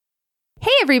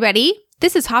everybody.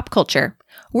 This is Hop Culture.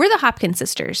 We're the Hopkins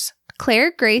sisters,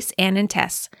 Claire, Grace, Anne, and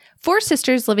Tess. 4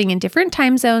 sisters living in different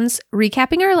time zones,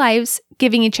 recapping our lives,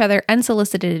 giving each other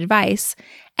unsolicited advice,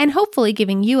 and hopefully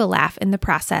giving you a laugh in the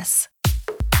process.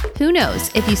 Who knows,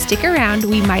 if you stick around,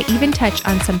 we might even touch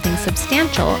on something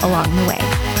substantial along the way.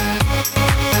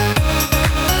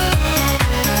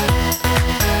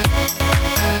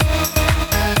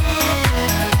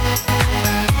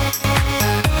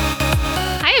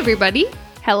 Hi, everybody.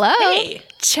 Hello. Hey.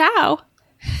 Ciao.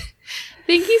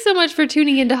 Thank you so much for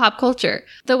tuning into Hop Culture.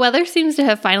 The weather seems to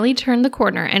have finally turned the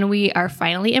corner, and we are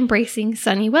finally embracing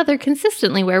sunny weather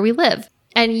consistently where we live.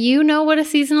 And you know what a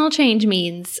seasonal change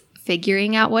means,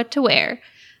 figuring out what to wear.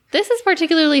 This is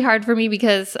particularly hard for me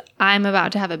because I'm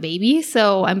about to have a baby,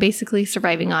 so I'm basically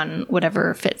surviving on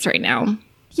whatever fits right now.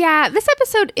 Yeah, this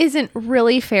episode isn't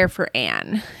really fair for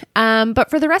Anne. But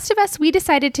for the rest of us, we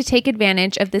decided to take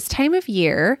advantage of this time of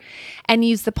year and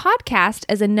use the podcast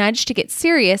as a nudge to get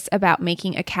serious about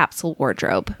making a capsule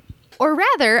wardrobe. Or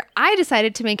rather, I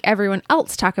decided to make everyone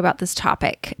else talk about this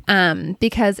topic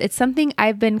because it's something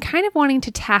I've been kind of wanting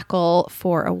to tackle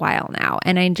for a while now,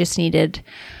 and I just needed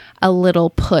a little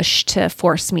push to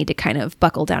force me to kind of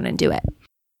buckle down and do it.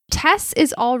 Tess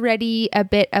is already a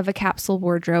bit of a capsule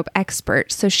wardrobe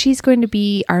expert, so she's going to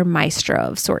be our maestro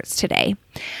of sorts today.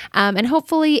 And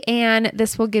hopefully, Anne,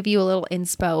 this will give you a little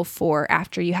inspo for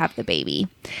after you have the baby.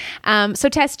 So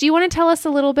Tess, do you want to tell us a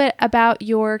little bit about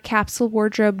your capsule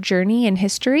wardrobe journey and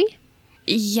history?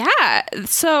 Yeah.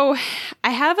 So I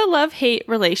have a love-hate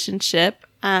relationship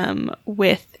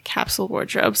with capsule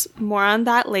wardrobes. More on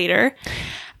that later.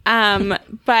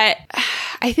 But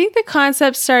I think the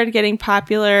concept started getting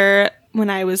popular when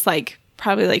I was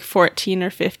probably 14 or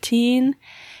 15.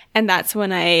 And that's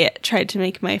when I tried to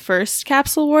make my first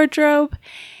capsule wardrobe.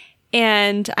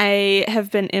 And I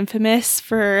have been infamous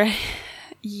for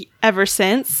ever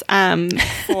since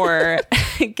for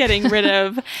getting rid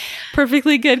of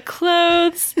perfectly good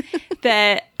clothes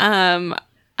that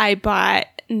I bought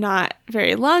not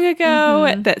very long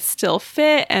ago that still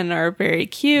fit and are very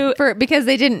cute. Because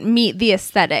they didn't meet the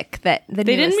aesthetic They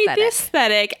didn't meet the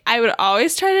aesthetic. I would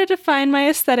always try to define my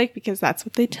aesthetic because that's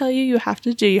what they tell you have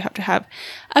to do. You have to have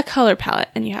a color palette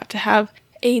and you have to have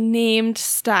a named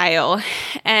style.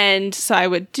 And so I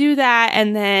would do that,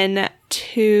 and then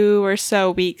 2 or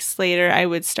so weeks later, I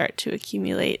would start to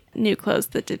accumulate new clothes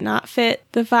that did not fit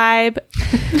the vibe.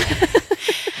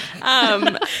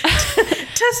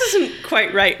 Tess isn't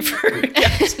quite right for a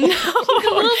capsule. No,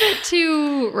 a little bit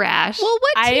too rash. Well,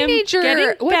 what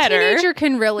teenager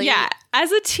can really... Yeah,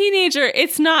 as a teenager,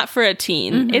 it's not for a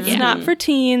teen. It's not for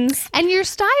teens. And your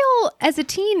style as a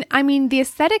teen, I mean, the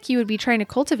aesthetic you would be trying to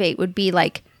cultivate would be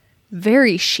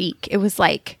very chic. It was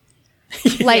white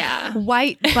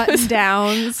button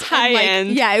downs, high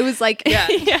end. Yeah, it was it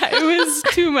was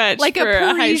too much like for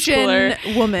a Parisian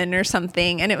Parisian woman or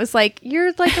something. And it was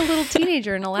you're like a little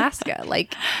teenager in Alaska.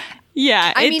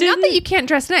 Yeah, I mean, not that you can't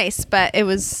dress nice, but it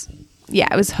was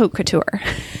haute couture.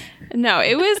 No,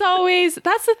 it was always,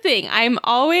 that's the thing. I'm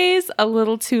always a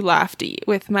little too lofty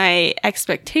with my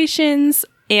expectations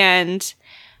and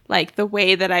the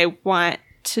way that I want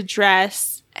to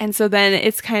dress. And so then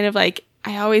it's kind of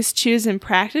I always choose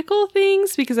impractical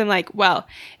things because I'm well,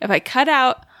 if I cut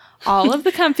out all of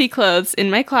the comfy clothes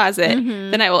in my closet,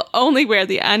 then I will only wear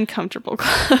the uncomfortable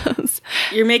clothes.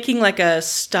 You're making a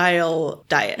style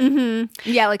diet.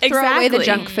 Yeah, throw away the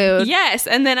junk food. Yes,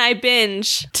 and then I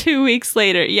binge 2 weeks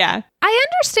later. Yeah. I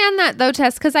understand that though,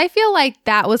 Tess, because I feel like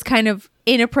that was kind of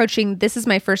in approaching, this is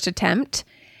my first attempt.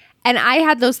 And I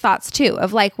had those thoughts too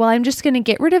of well, I'm just going to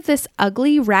get rid of this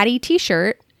ugly, ratty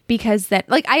t-shirt because that,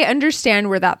 I understand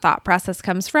where that thought process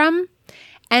comes from.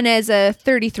 And as a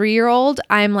 33-year-old,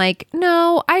 I'm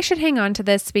no, I should hang on to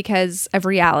this because of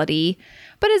reality.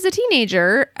 But as a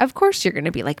teenager, of course, you're going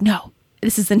to be no,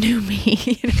 this is the new me.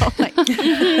 So I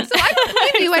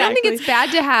believe you. I don't think it's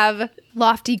bad to have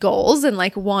lofty goals and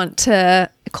want to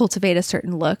cultivate a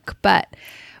certain look. But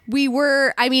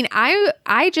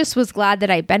I just was glad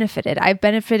that I benefited. I've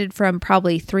benefited from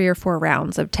probably 3 or 4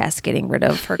 rounds of Tess getting rid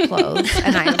of her clothes.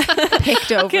 And I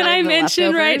picked over Can I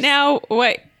mention right now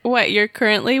what you're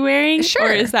currently wearing? Sure.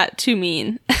 Or is that too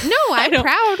mean? No, I'm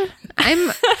proud.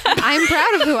 I'm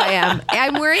proud of who I am.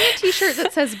 I'm wearing a t-shirt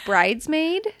that says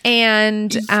bridesmaid,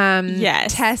 and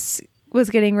yes. Tess was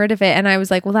getting rid of it, and I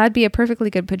was well, that'd be a perfectly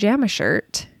good pajama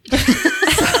shirt. So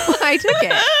I took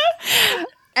it.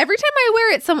 Every time I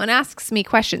wear it, someone asks me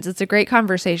questions. It's a great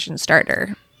conversation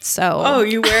starter. So, oh,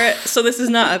 you wear it. So this is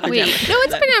not a pajama shirt. No,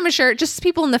 it's a pajama shirt. Just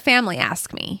people in the family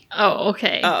ask me. Oh,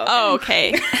 okay. Oh,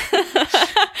 okay.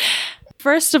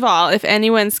 First of all, if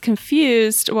anyone's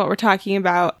confused what we're talking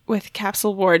about with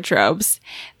capsule wardrobes,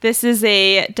 this is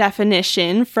a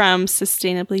definition from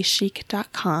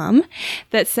sustainablychic.com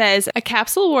that says a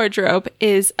capsule wardrobe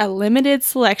is a limited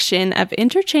selection of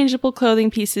interchangeable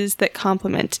clothing pieces that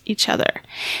complement each other.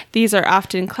 These are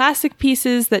often classic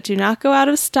pieces that do not go out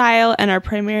of style and are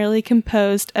primarily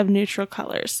composed of neutral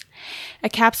colors. A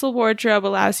capsule wardrobe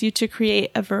allows you to create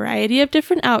a variety of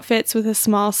different outfits with a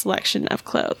small selection of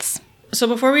clothes. So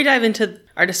before we dive into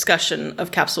our discussion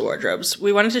of capsule wardrobes,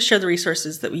 we wanted to share the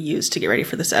resources that we used to get ready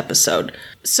for this episode.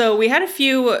 So we had a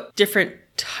few different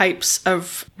types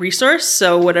of resource.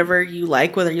 So whatever you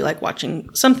like, whether you like watching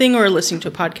something or listening to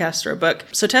a podcast or a book.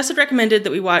 So Tess had recommended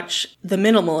that we watch The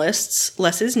Minimalists,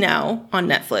 Less Is Now on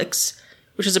Netflix,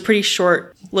 which is a pretty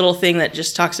short little thing that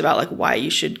just talks about like why you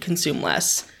should consume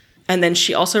less. And then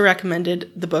she also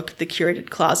recommended the book, The Curated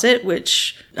Closet,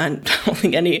 which I don't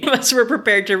think any of us were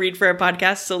prepared to read for a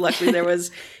podcast. So luckily there was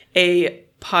a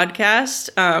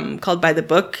podcast called By the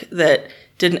Book that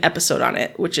did an episode on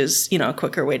it, which is, you know, a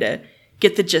quicker way to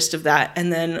get the gist of that.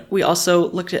 And then we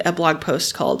also looked at a blog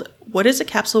post called What is a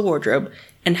Capsule Wardrobe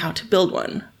and How to Build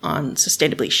One on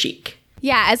Sustainably Chic.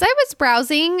 Yeah, as I was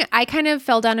browsing, I kind of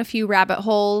fell down a few rabbit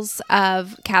holes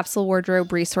of capsule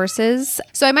wardrobe resources.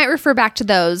 So I might refer back to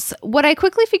those. What I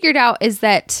quickly figured out is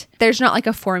that there's not like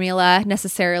a formula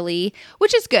necessarily,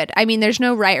 which is good. I mean, there's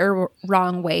no right or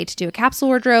wrong way to do a capsule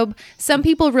wardrobe. Some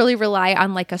people really rely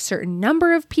on like a certain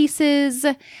number of pieces,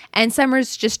 and some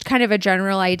is just kind of a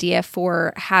general idea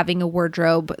for having a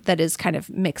wardrobe that is kind of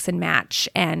mix and match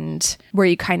and where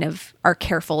you kind of are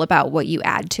careful about what you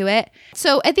add to it.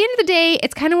 So at the end of the day,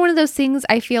 it's kind of one of those things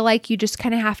I feel like you just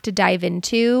kind of have to dive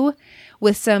into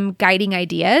with some guiding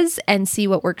ideas and see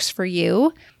what works for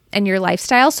you and your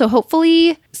lifestyle. So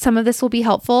hopefully some of this will be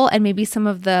helpful, and maybe some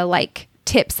of the like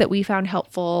tips that we found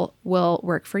helpful will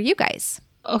work for you guys.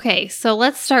 Okay, so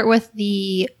let's start with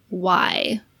the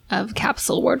why of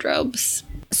capsule wardrobes.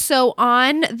 So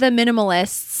on the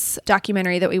Minimalists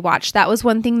documentary that we watched, that was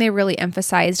one thing they really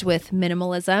emphasized with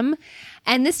minimalism.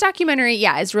 And this documentary,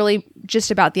 is really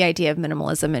just about the idea of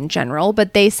minimalism in general.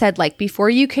 But they said, like, before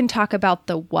you can talk about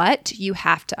the what, you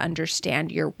have to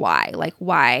understand your why. Like,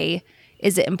 why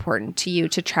is it important to you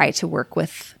to try to work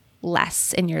with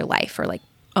less in your life, or like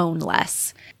own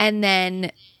less? And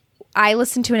then I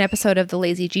listened to an episode of the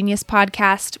Lazy Genius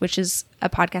podcast, which is a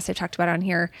podcast I talked about on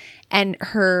here. And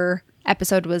her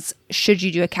episode was, should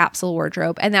you do a capsule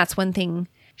wardrobe? And that's one thing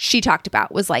she talked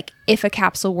about, was like, if a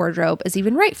capsule wardrobe is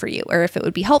even right for you, or if it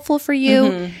would be helpful for you.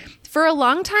 Mm-hmm. For a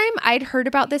long time, I'd heard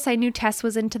about this. I knew Tess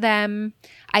was into them.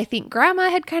 I think Grandma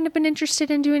had kind of been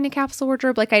interested in doing a capsule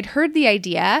wardrobe. Like, I'd heard the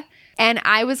idea, and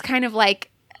I was kind of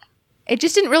like, it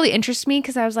just didn't really interest me,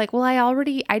 because I was like, well,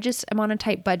 I just am on a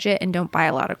tight budget and don't buy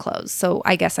a lot of clothes. So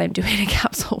I guess I'm doing a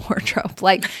capsule wardrobe.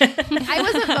 Like, I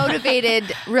wasn't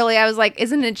motivated, really. I was like,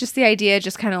 isn't it just the idea,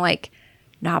 just kind of like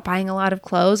not buying a lot of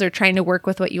clothes or trying to work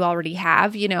with what you already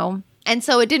have, you know? And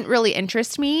so it didn't really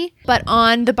interest me. But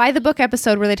on the By the Book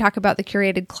episode, where they talk about the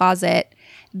curated closet,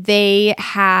 they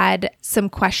had some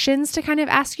questions to kind of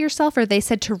ask yourself, or they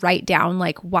said to write down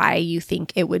like why you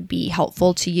think it would be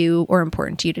helpful to you or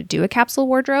important to you to do a capsule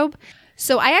wardrobe.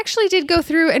 So I actually did go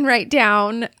through and write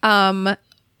down,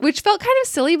 which felt kind of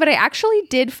silly, but I actually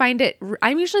did find it.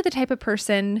 I'm usually the type of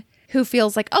person who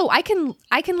feels like, oh, I can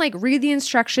like read the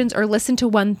instructions or listen to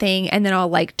one thing, and then I'll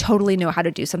like totally know how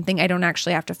to do something. I don't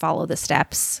actually have to follow the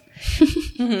steps.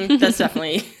 Mm-hmm. That's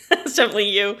definitely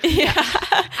you. Yeah.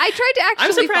 I tried to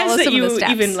actually follow some of the steps. I'm surprised that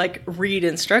you even like read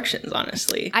instructions,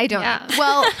 honestly. I don't. Yeah.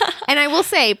 Well, and I will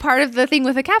say, part of the thing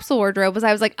with a capsule wardrobe was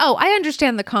I was like, oh, I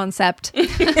understand the concept. So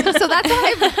that's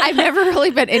why I've never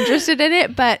really been interested in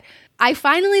it. But I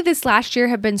finally this last year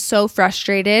have been so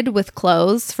frustrated with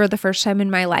clothes for the first time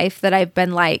in my life that I've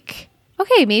been like,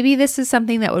 okay, maybe this is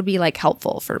something that would be like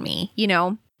helpful for me, you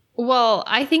know? Well,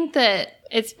 I think that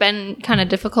it's been kind of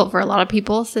difficult for a lot of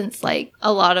people, since like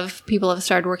a lot of people have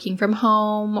started working from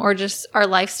home, or just our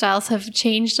lifestyles have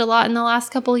changed a lot in the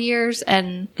last couple of years.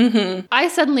 And I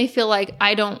suddenly feel like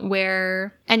I don't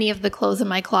wear any of the clothes in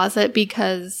my closet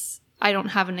because I don't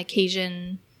have an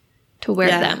occasion to wear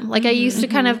them. Like, I used to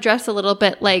kind of dress a little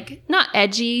bit like, not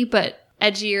edgy, but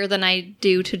edgier than I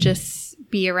do to just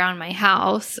be around my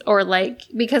house, or like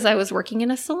because I was working in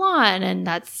a salon and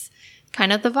that's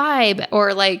kind of the vibe,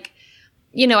 or like,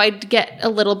 you know, I'd get a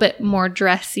little bit more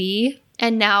dressy.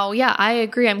 And now, I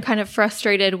agree. I'm kind of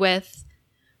frustrated with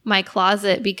my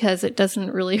closet because it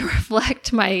doesn't really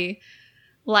reflect my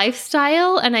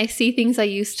lifestyle, and I see things I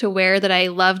used to wear that I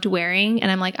loved wearing,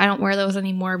 and I'm like, I don't wear those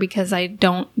anymore because I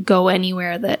don't go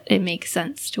anywhere that it makes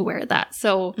sense to wear that.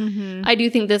 So I do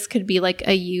think this could be like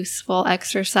a useful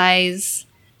exercise,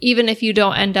 even if you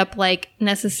don't end up like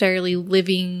necessarily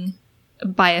living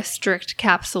by a strict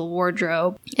capsule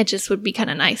wardrobe. It just would be kind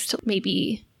of nice to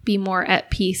maybe be more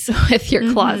at peace with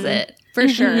your closet. For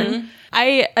sure.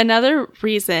 Another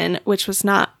reason, which was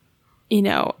not,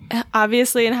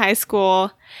 obviously in high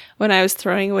school when I was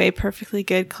throwing away perfectly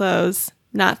good clothes,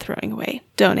 not throwing away,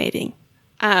 donating.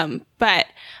 But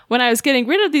when I was getting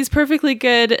rid of these perfectly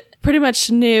good, pretty much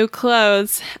new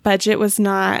clothes, budget was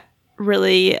not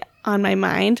really on my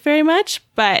mind very much,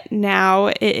 but now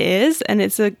it is. And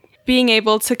it's being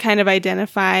able to kind of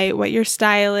identify what your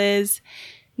style is,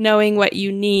 knowing what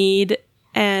you need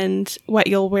and what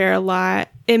you'll wear a lot.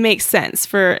 It makes sense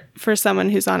for someone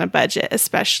who's on a budget,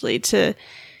 especially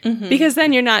because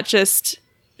then you're not just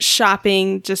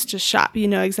shopping just to shop. You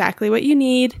know exactly what you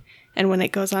need. And when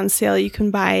it goes on sale, you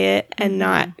can buy it and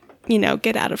not,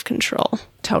 get out of control.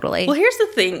 Totally. Well, here's the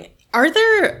thing. Are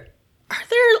there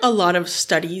a lot of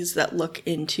studies that look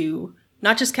into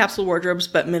not just capsule wardrobes,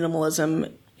 but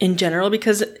minimalism in general?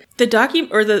 Because I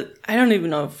don't even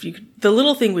know if the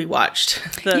little thing we watched.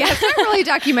 It's not really a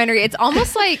documentary. It's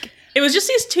almost like it was just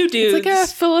these two dudes It's like a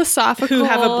philosophical who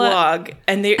have a blog,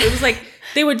 and it was like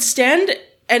they would stand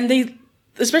and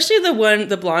especially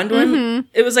the blonde one,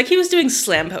 it was like he was doing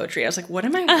slam poetry. I was like, what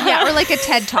am I watching? yeah, or like a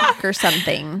TED Talk or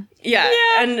something. Yeah,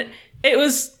 and it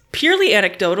was purely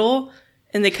anecdotal,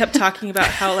 and they kept talking about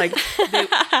how like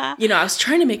I was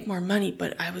trying to make more money,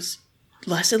 but I was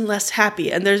less and less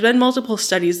happy. And there's been multiple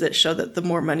studies that show that the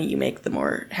more money you make, the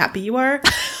more happy you are,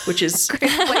 which is a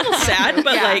little sad,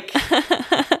 but like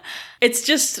it's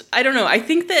just, I don't know. I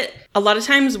think that a lot of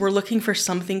times we're looking for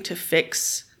something to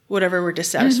fix whatever we're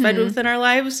dissatisfied with in our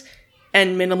lives,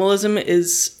 and minimalism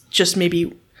is just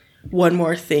maybe one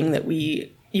more thing that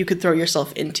you could throw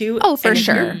yourself into. Oh, for And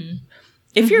sure.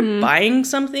 if you're buying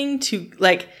something to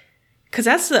like, because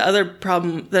that's the other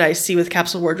problem that I see with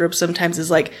capsule wardrobes sometimes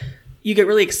is like, you get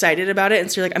really excited about it,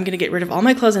 and so you're like, I'm going to get rid of all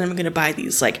my clothes and I'm going to buy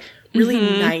these like really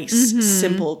nice,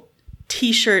 simple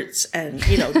t-shirts and,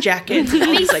 jackets and all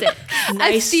these like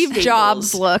nice A Steve staples.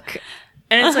 Jobs look.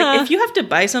 And it's like, if you have to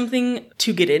buy something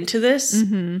to get into this,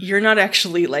 you're not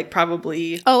actually like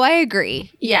probably Oh, I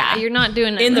agree. Yeah, you're not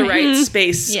doing it in the right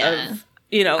space Yeah. of,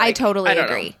 I totally don't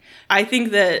know. agree. I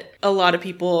think that a lot of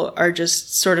people are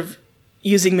just sort of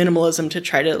using minimalism to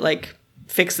try to like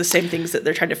fix the same things that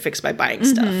they're trying to fix by buying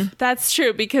stuff. That's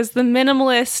true, because the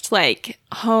minimalist like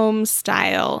home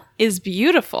style is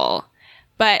beautiful,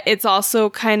 but it's also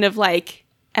kind of like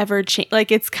ever change.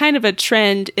 Like it's kind of a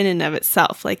trend in and of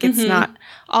itself. Like it's not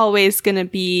always going to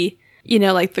be,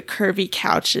 like the curvy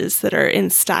couches that are in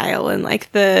style and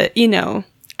like the,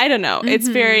 I don't know. It's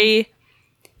very,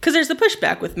 Because there's the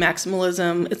pushback with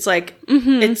maximalism. It's like,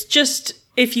 it's just,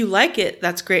 if you like it,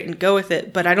 that's great and go with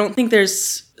it. But I don't think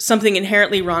there's something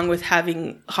inherently wrong with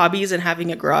having hobbies and having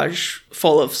a garage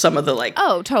full of some of the like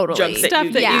Oh, totally. junk that Stuff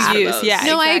you that use you for use, those. yeah.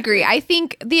 No, I exactly. agree. I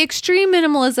think the extreme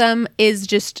minimalism is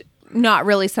just not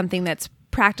really something that's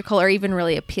practical or even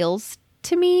really appeals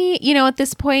to me, at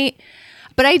this point.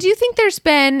 But I do think there's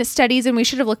been studies, and we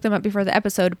should have looked them up before the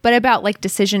episode, but about like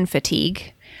decision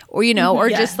fatigue or, or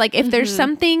Yeah. just like if there's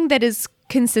something that is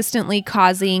consistently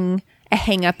causing a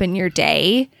hang up in your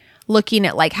day, looking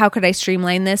at like, how could I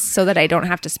streamline this so that I don't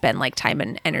have to spend like time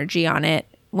and energy on it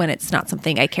when it's not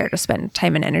something I care to spend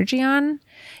time and energy on,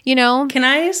 Can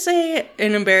I say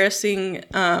an embarrassing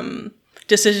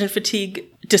decision fatigue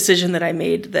decision that I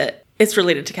made that it's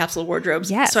related to capsule wardrobes?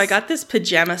 Yes. So I got this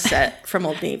pajama set from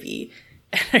Old Navy,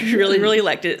 and I really, really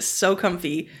liked it. It's so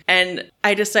comfy. And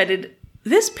I decided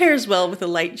this pairs well with a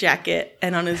light jacket,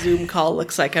 and on a Zoom call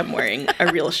looks like I'm wearing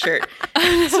a real shirt.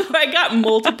 So I got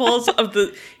multiples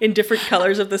in different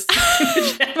colors of this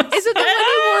pajama Is it the one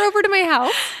you wore over to my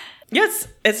house? Yes,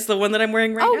 it's the one that I'm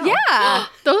wearing right now. Oh, yeah.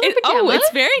 Those are pajamas? it's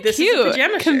very This is a cute.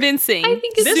 pajama shirt. Convincing. I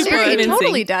think it's This super one- It convincing.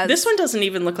 totally does. This one doesn't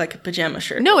even look like a pajama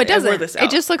shirt. No, it I wore doesn't. this It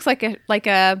out. just looks like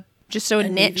a just a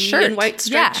knit navy shirt and white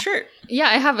striped shirt. Yeah,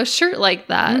 I have a shirt like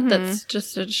that. That's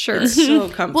just a shirt. It's so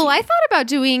comfy. Well, I thought about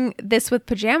doing this with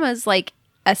pajamas, like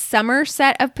a summer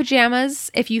set of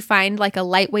pajamas. If you find like a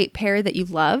lightweight pair that you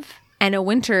love, and a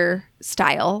winter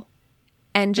style,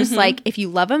 and just like if you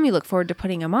love them, you look forward to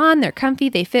putting them on. They're comfy,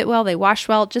 they fit well, they wash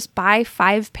well. Just buy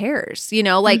 5 pairs.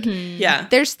 yeah.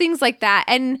 There's things like that.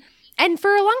 And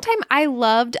for a long time,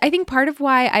 I think part of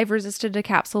why I've resisted a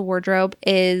capsule wardrobe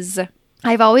is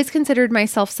I've always considered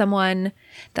myself someone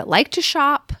that liked to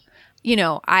shop.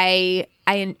 I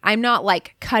I'm not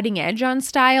like cutting edge on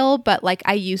style, but like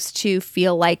I used to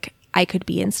feel like I could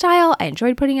be in style. I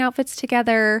enjoyed putting outfits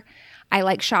together. I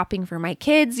like shopping for my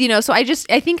kids, you know. So I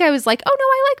think I was like, oh no,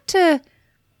 I like to,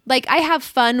 like, I have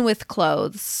fun with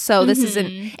clothes. So this isn't,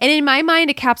 and in my mind,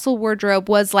 a capsule wardrobe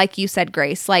was, like you said,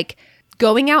 Grace, like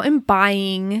going out and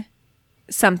buying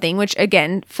something, which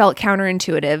again felt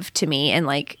counterintuitive to me and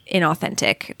like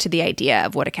inauthentic to the idea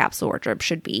of what a capsule wardrobe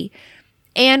should be.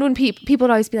 And when people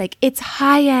would always be like, it's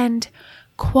high end,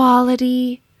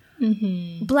 quality,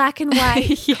 black and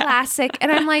white, classic,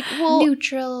 and I'm like, well,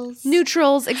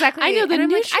 neutrals, exactly. I know the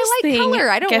neutrals I like thing color.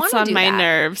 I don't want gets to on do my that.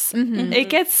 nerves. It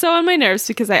gets so on my nerves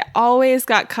because I always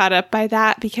got caught up by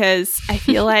that because I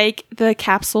feel like the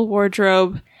capsule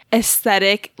wardrobe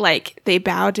aesthetic, like they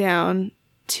bow down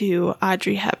to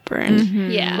Audrey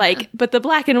Hepburn. Yeah. Like, but the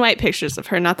black and white pictures of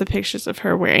her, not the pictures of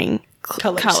her wearing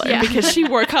color because she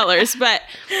wore colors, but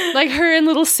like her in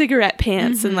little cigarette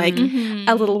pants and like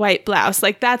a little white blouse.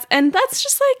 Like that's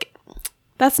just like,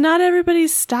 that's not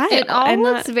everybody's style. It all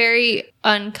looks very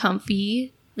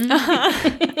uncomfy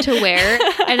to wear.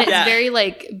 And it's very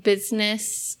like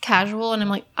business casual. And I'm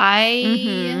like,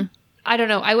 I don't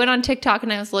know. I went on TikTok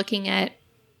and I was watching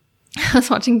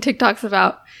TikToks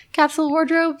about capsule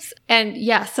wardrobes. And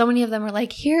yeah, so many of them are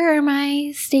like, here are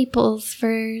my staples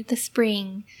for the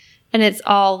spring. And it's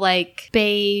all like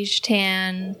beige,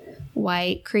 tan,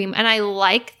 white, cream. And I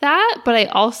like that, but I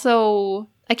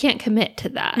can't commit to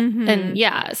that. And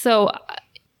yeah, so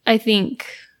I think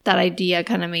that idea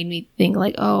kind of made me think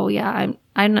like, oh yeah,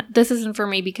 I'm not, this isn't for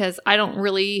me because I don't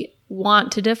really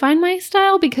want to define my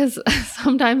style because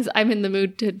sometimes I'm in the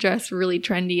mood to dress really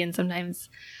trendy and sometimes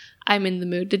I'm in the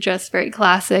mood to dress very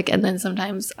classic, and then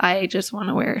sometimes I just want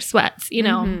to wear sweats, you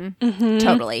know?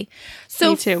 Totally.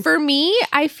 So for me,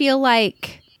 I feel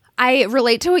like I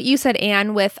relate to what you said,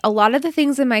 Anne, with a lot of the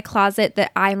things in my closet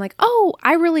that I'm like, oh,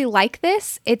 I really like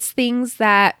this. It's things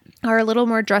that are a little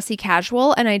more dressy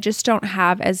casual, and I just don't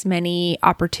have as many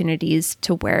opportunities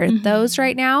to wear those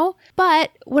right now. But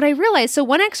what I realized, so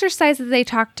one exercise that they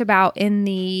talked about in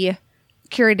the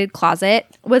curated closet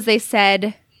was they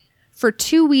said, for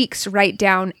 2 weeks, write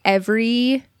down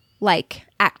every like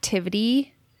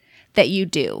activity that you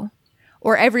do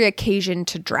or every occasion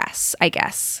to dress, I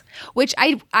guess, which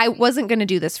I wasn't going to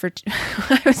do this for,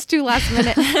 I was too last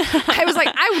minute. I was like,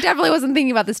 I definitely wasn't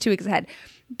thinking about this 2 weeks ahead,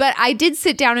 but I did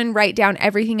sit down and write down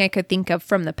everything I could think of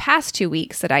from the past 2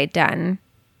 weeks that I'd done.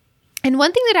 And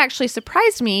one thing that actually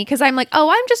surprised me, because I'm like, oh,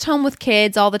 I'm just home with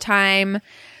kids all the time.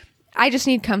 I just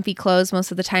need comfy clothes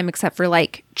most of the time, except for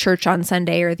like church on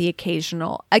Sunday or the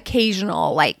occasional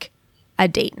like a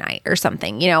date night or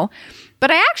something, you know.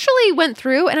 But I actually went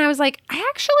through and I was like, I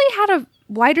actually had a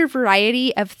wider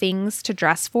variety of things to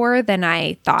dress for than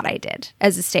I thought I did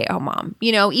as a stay-at-home mom.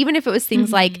 You know, even if it was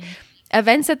things like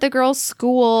events at the girls'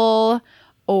 school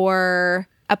or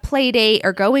a play date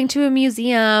or going to a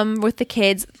museum with the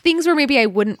kids, things where maybe I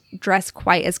wouldn't dress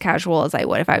quite as casual as I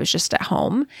would if I was just at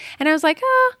home. And I was like,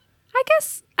 I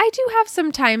guess I do have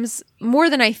some times more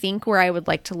than I think where I would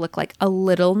like to look like a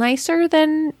little nicer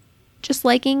than just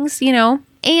leggings, you know?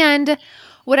 And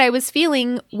what I was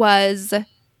feeling was,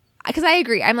 because I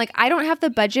agree, I'm like, I don't have the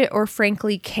budget or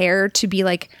frankly care to be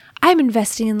like, I'm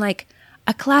investing in like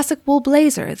a classic wool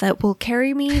blazer that will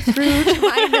carry me through to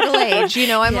my middle age. You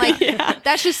know, I'm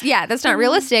that's not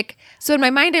realistic. So in my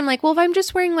mind, I'm like, well, if I'm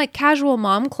just wearing like casual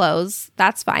mom clothes,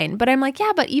 that's fine. But I'm like,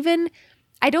 yeah, but even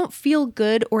I don't feel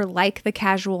good or like the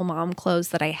casual mom clothes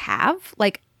that I have.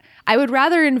 Like, I would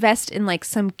rather invest in like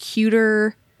some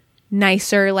cuter,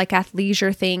 nicer, like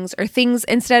athleisure things or things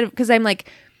instead of, because I'm like,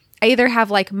 I either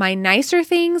have like my nicer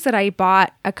things that I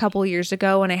bought a couple years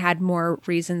ago when I had more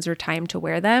reasons or time to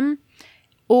wear them,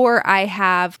 or I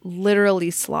have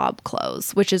literally slob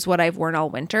clothes, which is what I've worn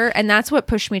all winter. And that's what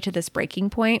pushed me to this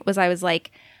breaking point was I was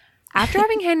like, after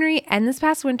having Henry and this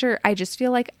past winter, I just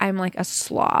feel like I'm like a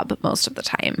slob most of the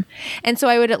time. And so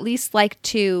I would at least like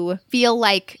to feel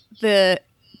like the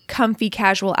comfy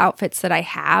casual outfits that I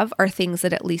have are things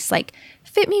that at least like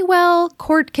fit me well,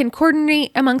 can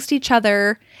coordinate amongst each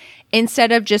other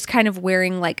instead of just kind of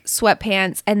wearing like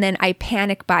sweatpants and then I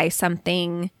panic buy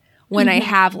something when I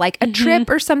have like a trip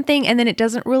or something and then it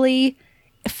doesn't really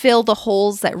fill the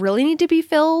holes that really need to be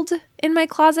filled in my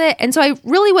closet. And so I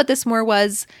really what this more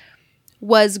was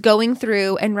going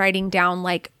through and writing down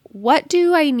like, what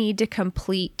do I need to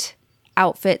complete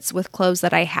outfits with clothes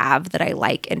that I have that I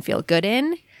like and feel good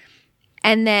in?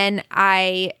 And then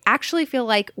I actually feel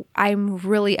like I'm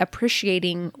really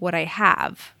appreciating what I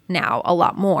have now a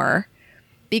lot more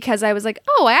because I was like,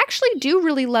 oh, I actually do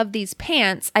really love these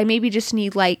pants. I maybe just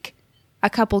need like a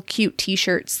couple cute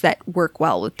t-shirts that work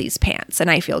well with these pants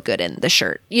and I feel good in the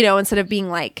shirt, you know, instead of being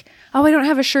like, oh, I don't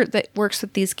have a shirt that works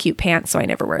with these cute pants, so I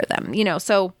never wear them, you know.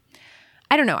 So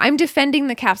I don't know. I'm defending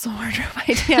the capsule wardrobe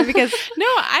idea because No,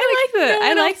 I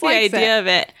like the idea of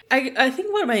it. I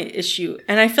think what my issue,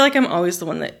 and I feel like I'm always the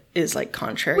one that is like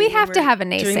contrary. we when have to we're have a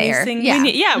doing these naysayer. things.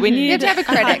 Yeah. We need You have to have a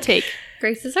critic. hot take.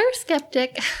 Grace is our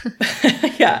skeptic.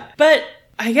 Yeah. But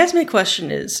I guess my question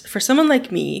is, for someone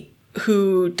like me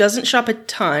who doesn't shop a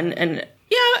ton, and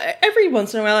yeah, every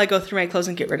once in a while I go through my clothes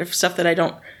and get rid of stuff that I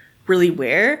don't really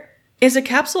wear, is a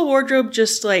capsule wardrobe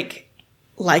just like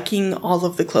liking all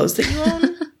of the clothes that you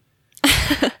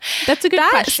own? That's a good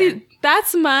question.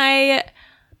 That's my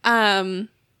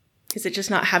Is it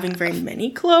just not having very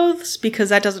many clothes? Because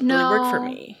that doesn't really work for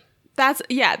me. that's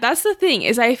the thing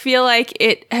is I feel like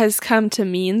it has come to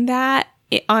mean that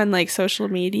on like social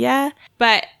media.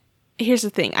 But here's the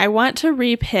thing. I want to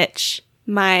repitch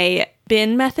my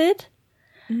bin method.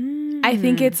 I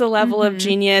think it's a level of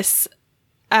genius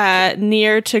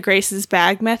near to Grace's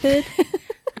bag method.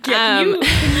 Yeah,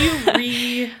 can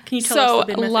you tell us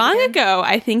the bin method long again? ago,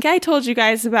 I think I told you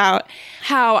guys about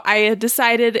how I had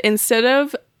decided instead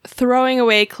of throwing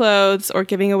away clothes or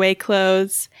giving away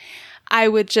clothes, I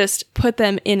would just put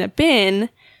them in a bin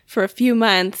for a few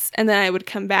months and then I would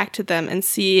come back to them and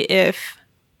see if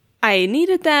I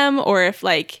needed them or if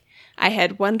like I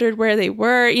had wondered where they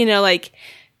were, you know, like,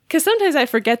 because sometimes I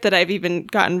forget that I've even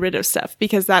gotten rid of stuff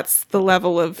because that's the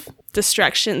level of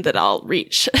distraction that I'll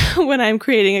reach when I'm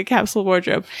creating a capsule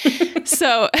wardrobe.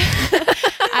 So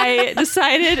I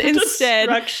decided instead,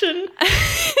 Destruction.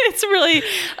 it's really,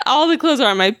 all the clothes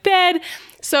are on my bed.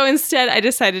 So instead I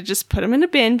decided to just put them in a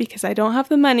bin because I don't have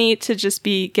the money to just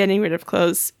be getting rid of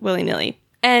clothes willy-nilly.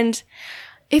 And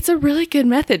it's a really good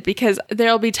method because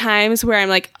there'll be times where I'm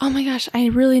like, oh my gosh, I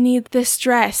really need this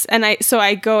dress. And so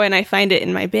I go and I find it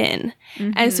in my bin.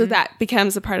 And so that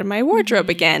becomes a part of my wardrobe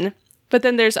again. But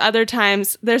then there's other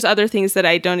times, there's other things that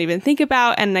I don't even think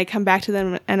about. And I come back to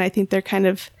them and I think they're kind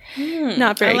of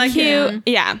not very like cute. it.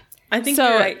 Yeah. I think So-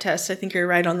 you're right, Tess. I think you're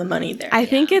right on the money there. I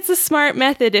think it's a smart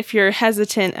method if you're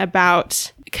hesitant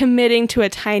about committing to a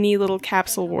tiny little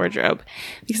capsule wardrobe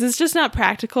because it's just not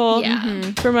practical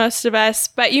for most of us.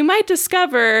 But you might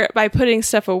discover by putting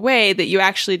stuff away that you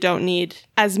actually don't need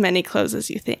as many clothes as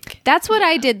you think. That's what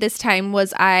I did this time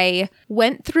was I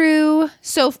went through.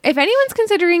 So if anyone's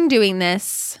considering doing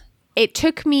this, it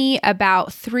took me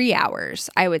about 3 hours,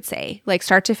 I would say, like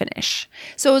start to finish.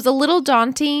 So it was a little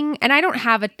daunting and I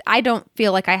don't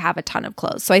feel like I have a ton of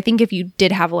clothes. So I think if you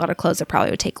did have a lot of clothes, it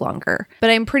probably would take longer, but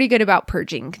I'm pretty good about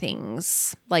purging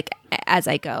things like as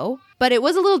I go. But it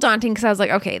was a little daunting because I was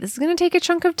like, okay, this is going to take a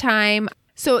chunk of time.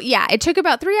 So yeah, it took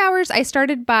about 3 hours. I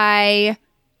started by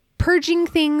purging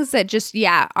things that just,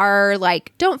 are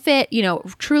like, don't fit,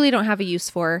 truly don't have a use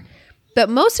for. But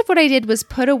most of what I did was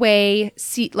put away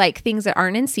like things that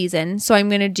aren't in season. So I'm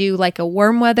going to do like a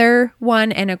warm weather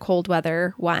one and a cold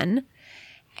weather one.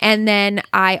 And then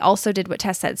I also did what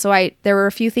Tess said. So there were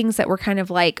a few things that were kind of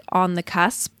like on the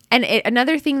cusp. And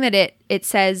another thing that it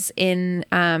says in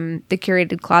the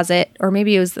Curated Closet, or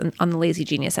maybe it was on the Lazy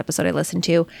Genius episode I listened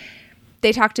to,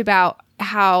 they talked about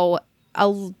how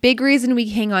a big reason we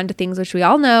hang on to things, which we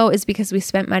all know, is because we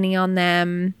spent money on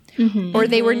them. Or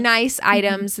they were nice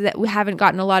items that we haven't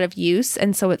gotten a lot of use.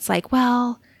 And so it's like,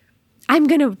 well, I'm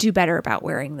going to do better about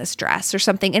wearing this dress or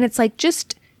something. And it's like,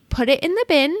 just put it in the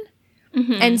bin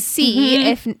and see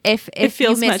if it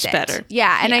feels you missed much it. better.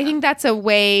 Yeah. And I think that's a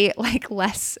way like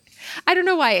less, I don't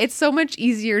know why. It's so much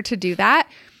easier to do that.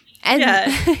 And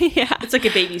yeah. It's like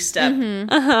a baby step.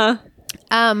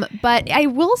 but I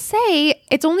will say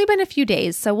it's only been a few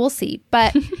days, so we'll see.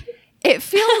 But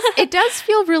it does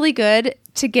feel really good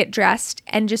to get dressed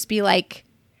and just be like,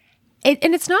 and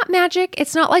it's not magic.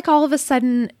 It's not like all of a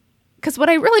sudden, because what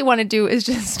I really want to do is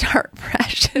just start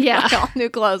fresh and buy all new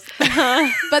clothes.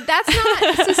 But that's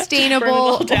not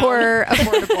sustainable or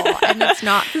affordable. And that's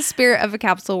not the spirit of a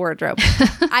capsule wardrobe.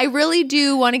 I really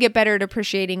do want to get better at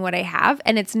appreciating what I have.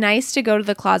 And it's nice to go to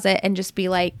the closet and just be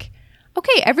like,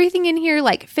 okay, everything in here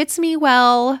like fits me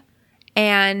well.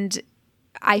 And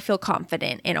I feel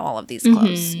confident in all of these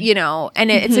clothes, and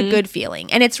it's a good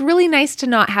feeling. And it's really nice to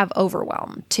not have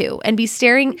overwhelm too and be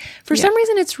staring. For some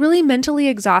reason, it's really mentally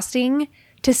exhausting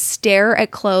to stare at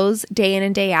clothes day in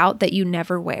and day out that you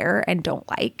never wear and don't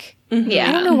like. Yeah.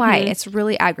 I don't know why. It's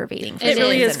really aggravating. It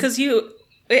really is because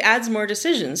it adds more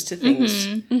decisions to things.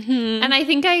 And I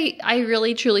think I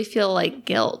really truly feel like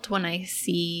guilt when I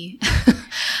see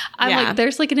like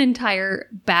there's like an entire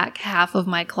back half of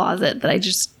my closet that I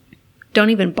just don't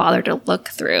even bother to look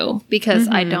through because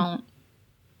I don't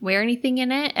wear anything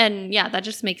in it. And yeah, that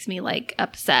just makes me like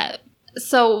upset.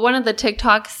 So one of the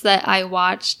TikToks that I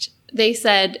watched, they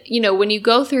said, you know, when you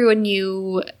go through and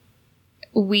you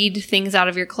weed things out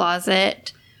of your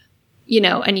closet, you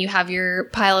know, and you have your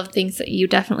pile of things that you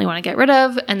definitely want to get rid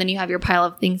of, and then you have your pile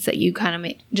of things that you kind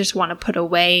of just want to put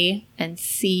away and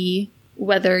see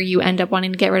whether you end up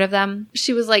wanting to get rid of them.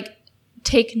 She was like,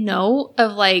 take note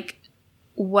of like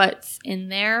what's in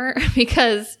there,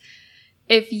 because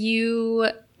if you,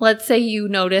 let's say you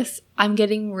notice I'm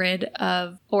getting rid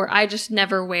of, or I just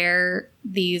never wear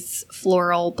these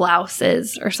floral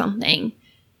blouses or something,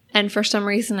 and for some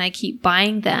reason I keep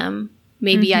buying them,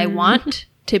 maybe I want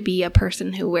to be a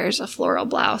person who wears a floral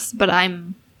blouse, but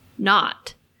I'm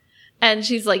not. And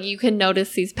she's like, you can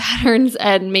notice these patterns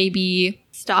and maybe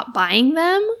stop buying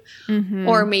them,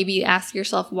 or maybe ask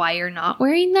yourself why you're not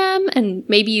wearing them, and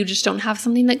maybe you just don't have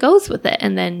something that goes with it,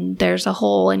 and then there's a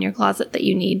hole in your closet that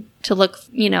you need to look,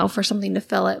 you know, for something to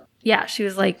fill it. Yeah, she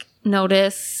was like,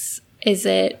 notice, is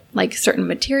it like certain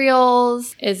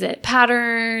materials? Is it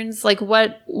patterns? Like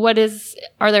what is,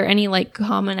 are there any like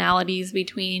commonalities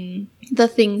between the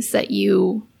things that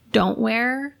you don't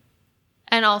wear?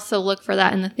 And also look for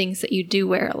that in the things that you do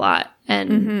wear a lot.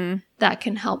 And that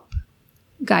can help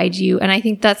guide you. And I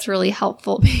think that's really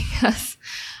helpful because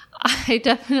I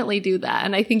definitely do that.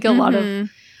 And I think a lot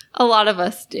of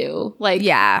us do. Like,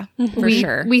 yeah, for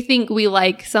sure. We think we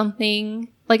like something.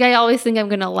 Like, I always think I'm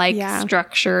going to like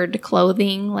structured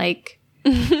clothing. Like,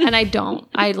 and I don't.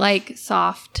 I like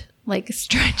soft, like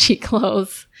stretchy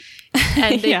clothes.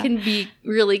 And they can be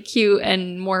really cute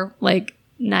and more like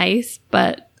nice,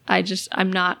 but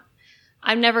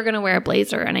I'm never going to wear a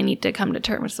blazer, and I need to come to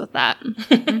terms with that.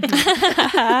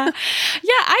 Yeah,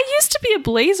 I used to be a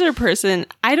blazer person.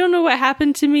 I don't know what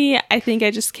happened to me. I think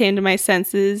I just came to my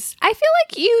senses. I feel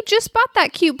like you just bought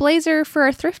that cute blazer for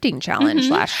a thrifting challenge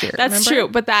last year. That's true,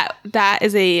 but that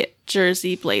is a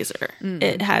jersey blazer.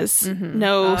 It has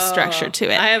no structure to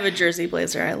it. I have a jersey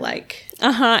blazer I like.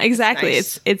 Exactly.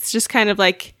 Nice. It's just kind of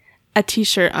like a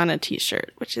t-shirt on a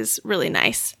t-shirt, which is really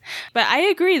nice. But I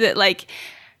agree that like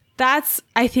that's,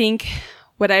 I think,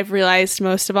 what I've realized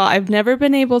most of all. I've never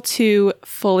been able to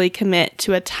fully commit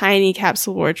to a tiny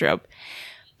capsule wardrobe.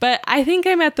 But I think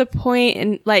I'm at the point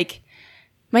in like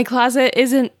my closet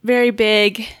isn't very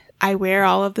big. I wear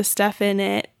all of the stuff in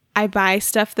it. I buy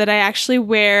stuff that I actually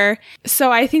wear.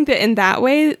 So I think that in that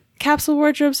way, capsule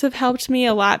wardrobes have helped me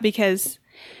a lot because,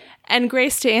 and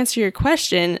Grace, to answer your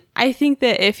question, I think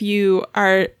that if you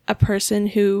are a person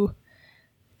who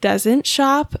doesn't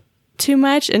shop too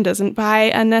much and doesn't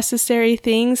buy unnecessary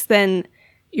things, then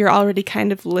you're already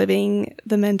kind of living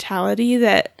the mentality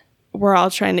that we're all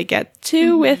trying to get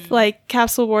to with like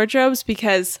capsule wardrobes,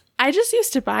 because I just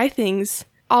used to buy things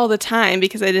all the time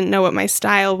because I didn't know what my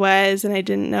style was and I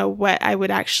didn't know what I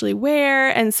would actually wear.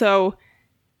 And so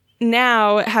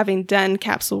now, having done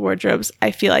capsule wardrobes, I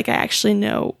feel like I actually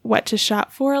know what to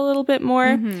shop for a little bit more.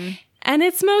 And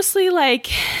it's mostly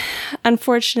like,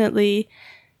 unfortunately,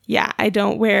 yeah, I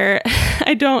don't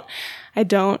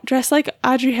dress like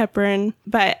Audrey Hepburn,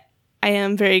 but I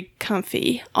am very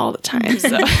comfy all the time.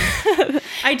 So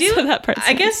I do. So that part's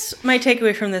I guess my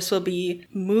takeaway from this will be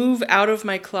move out of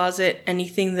my closet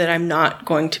anything that I'm not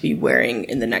going to be wearing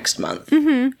in the next month,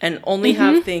 and only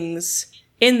have things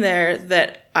in there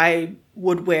that I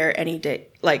would wear any day,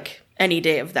 like any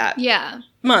day of that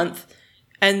month.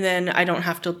 And then I don't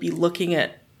have to be looking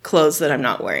at clothes that I'm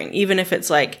not wearing, even if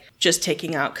it's like just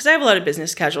taking out, because I have a lot of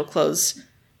business casual clothes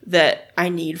that I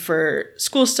need for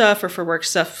school stuff or for work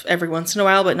stuff every once in a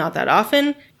while, but not that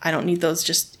often. I don't need those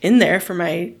just in there for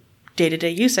my day-to-day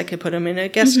use. I could put them in a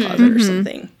guest closet or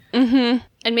something. And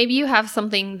maybe you have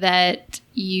something that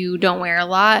you don't wear a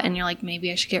lot and you're like,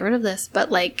 maybe I should get rid of this. But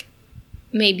like,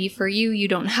 maybe for you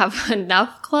don't have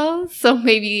enough clothes. So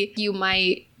maybe you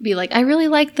might be like, I really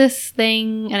like this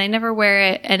thing and I never wear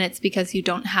it. And it's because you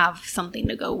don't have something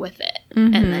to go with it.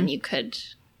 And then you could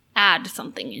add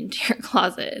something into your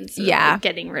closet instead of like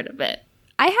getting rid of it.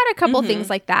 I had a couple things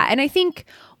like that. And I think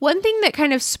one thing that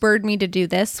kind of spurred me to do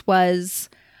this was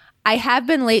I have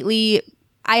been like,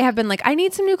 I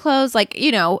need some new clothes. Like,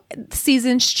 you know,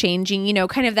 seasons changing, you know,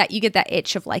 kind of that you get that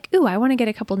itch of like, ooh, I want to get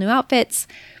a couple new outfits.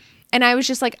 And I was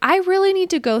just like, I really need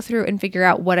to go through and figure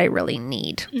out what I really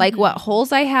need, like what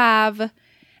holes I have.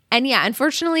 And yeah,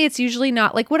 unfortunately, it's usually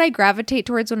not like what I gravitate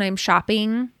towards when I'm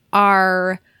shopping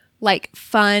are like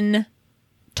fun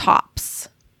tops.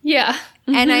 Yeah.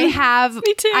 And I have,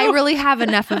 Me too. I really have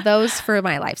enough of those for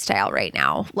my lifestyle right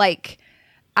now. Like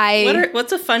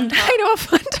what's a fun top? I know a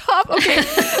fun top. Okay.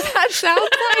 That sounds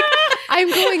like I'm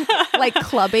going like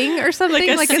clubbing or something, Like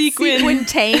a like sequin a sequin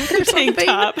tank or tank something.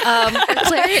 top. For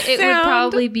Claire, it would Sound.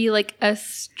 probably be like a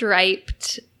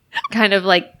striped, kind of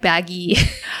like baggy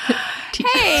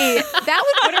t-shirt. Hey, that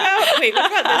was What about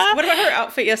this? What about her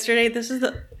outfit yesterday? This is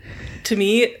to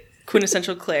me,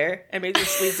 quintessential Claire, and maybe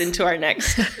this leads into our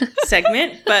next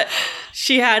segment, but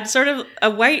she had sort of a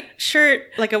white shirt,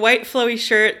 like a white flowy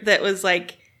shirt that was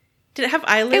like, did it have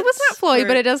eyelets? It was not flowy, Or-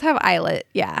 but it does have eyelet.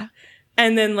 Yeah.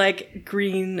 And then like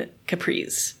green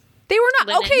capris. They were not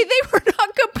Linen. okay. They were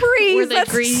not capris. Were they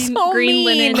That's green- so green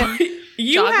mean. linen?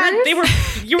 You Joggers? they were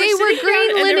They were sitting green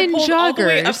down and they linen were pulled all the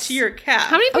way up joggers. to your calf.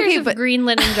 How many pairs Okay, of but- green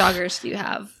linen joggers do you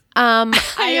have? I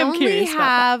am only curious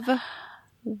about have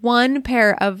one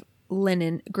pair of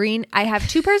linen green. I have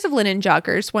 2 pairs of linen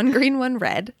joggers, one green, one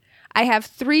red. I have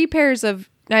 4 pairs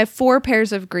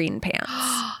of green pants.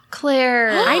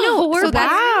 Claire. I know. So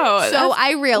that's, Wow, so that's-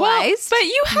 I realized. But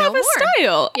you have no a more.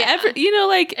 style. Yeah.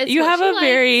 Like It's you what have she a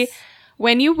very likes.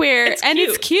 when you wear It's and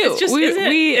it's cute. cute. It's just- isn't it?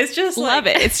 we It's just love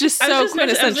like- it. It's just I was so just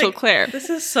noticing- I was quintessential like, Claire. This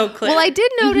is so Claire. Well, I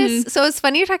did notice. Mm-hmm. So it's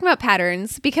funny you're talking about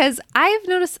patterns because I've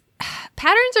noticed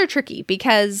patterns are tricky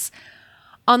because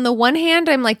on the one hand,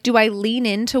 I'm like, do I lean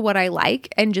into what I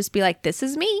like and just be like, this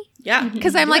is me? yeah.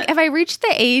 Because I'm like, if I reach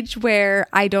the age where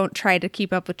I don't try to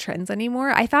keep up with trends anymore,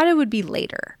 I thought it would be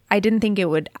later. I didn't think it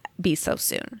would be so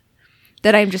soon.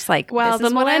 That I'm just like, Well, this the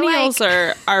is what I millennials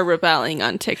like. are rebelling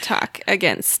on TikTok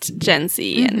against Gen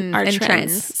Z and our and trends.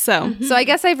 trends. So So I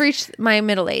guess I've reached my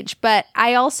middle age, but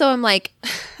I also am like,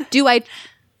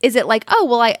 is it like, oh,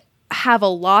 well, I have a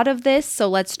lot of this, so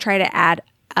let's try to add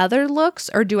other looks,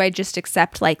 or do I just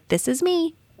accept like, this is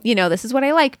me? You know, this is what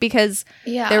I like, because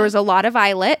Yeah. there was a lot of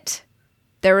eyelet,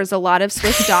 there was a lot of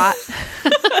Swiss dot,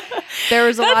 there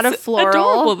was a lot of floral,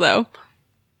 adorable though.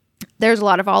 there's a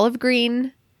lot of olive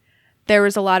green, there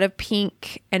was a lot of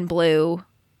pink and blue.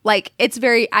 Like, it's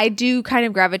I do kind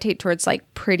of gravitate towards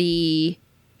like pretty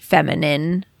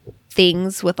feminine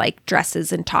things with like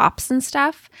dresses and tops and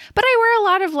stuff. But I wear a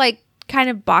lot of like kind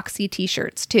of boxy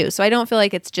t-shirts too. So I don't feel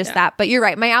like it's just that. But you're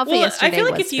right. My outfit yesterday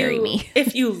was very me.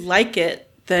 if you like it,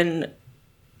 then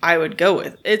I would go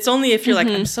with. It's only if you're like,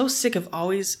 I'm so sick of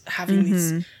always having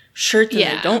these shirts and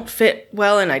Yeah. they don't fit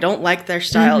well and I don't like their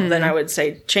style, then I would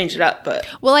say change it up. But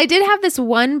Well, I did have this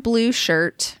one blue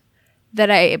shirt that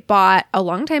I bought a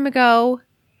long time ago.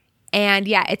 And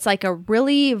yeah, it's like a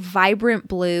really vibrant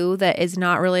blue that is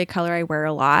not really a color I wear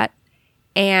a lot.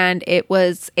 And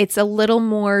it's a little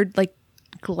more like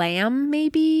glam,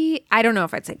 maybe. I don't know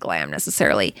if I'd say glam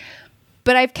necessarily.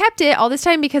 But I've kept it all this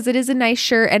time because it is a nice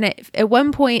shirt. And at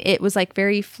one point, it was like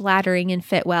very flattering and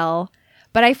fit well.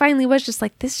 But I finally was just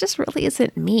like, this just really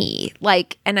isn't me.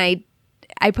 Like, and I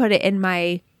put it in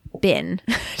my bin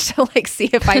to like see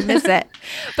if I miss it.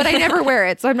 But I never wear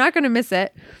it, so I'm not going to miss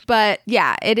it. But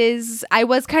yeah, it is. I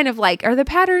was kind of like, are the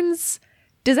patterns,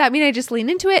 does that mean I just lean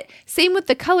into it? Same with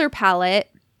the color palette.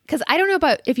 Because I don't know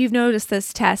about if you've noticed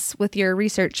this, Tess, with your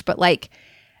research, but like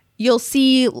you'll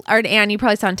see, or Anne, you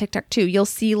probably saw on TikTok too, you'll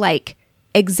see like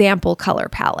example color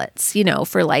palettes, you know,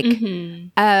 for like, you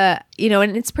know,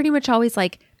 and it's pretty much always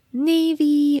like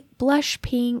navy, blush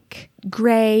pink,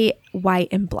 gray, white,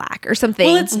 and black or something.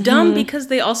 well, it's dumb because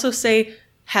they also say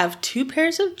have 2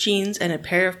 pairs of jeans and a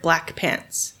pair of black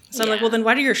pants. So I'm like, well, then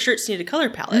why do your shirts need a color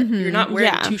palette? You're not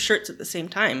wearing Yeah. 2 shirts at the same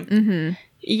time.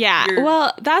 Yeah. You're-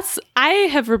 Well, I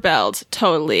have rebelled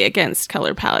totally against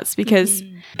color palettes because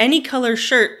Any color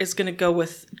shirt is going to go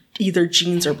with either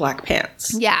jeans or black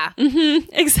pants. yeah.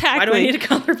 exactly. Why do I need a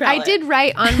color palette? I did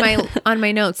write on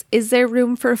my notes, is there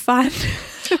room for fun?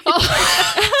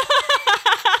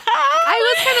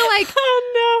 I was kind of like,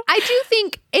 Oh I do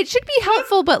think it should be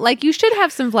helpful, but like you should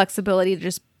have some flexibility to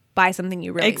just buy something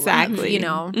you really Exactly. love, you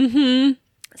know? Mm-hmm.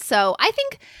 So I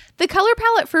think the color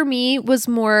palette for me was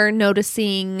more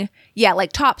noticing, yeah,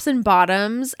 like tops and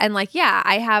bottoms. And like, yeah,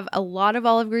 I have a lot of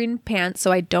olive green pants,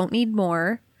 so I don't need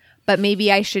more. But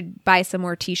maybe I should buy some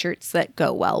more t-shirts that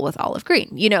go well with olive green,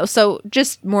 you know? So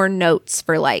just more notes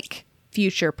for like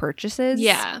future purchases.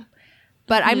 Yeah.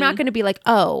 But I'm not going to be like,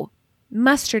 oh,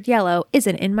 mustard yellow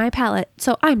isn't in my palette,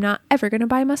 so I'm not ever going to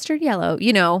buy mustard yellow.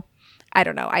 You know, I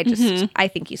don't know. I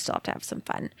think you still have to have some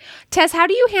fun. Tess, how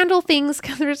do you handle things?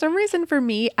 Because for some reason for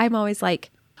me, I'm always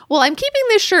like, well, I'm keeping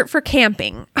this shirt for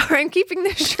camping or I'm keeping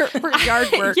this shirt for yard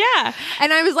work. Yeah.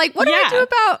 And I was like, what do I Yeah. do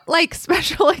about like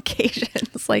special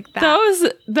occasions like that?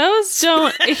 Those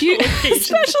don't if you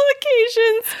special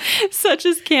occasions such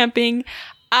as camping.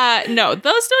 No,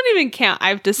 those don't even count.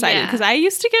 I've decided Yeah. because I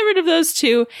used to get rid of those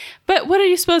too. But what are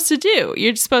you supposed to do?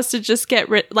 You're supposed to just get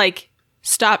rid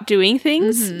stop doing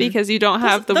things because you don't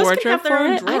have the those wardrobe can have their for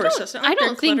own it. drawers, so it's not like I don't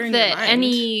they're think cluttering your that mind.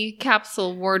 any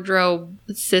capsule wardrobe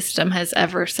system has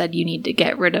ever said you need to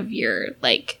get rid of your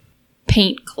like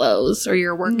paint clothes or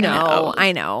your workout. No,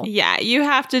 I know. Yeah, you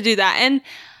have to do that. And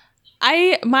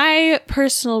my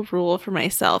personal rule for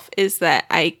myself is that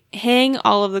I hang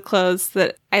all of the clothes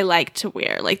that I like to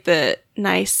wear, like the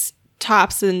nice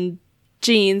tops and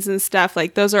jeans and stuff.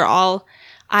 Like those are all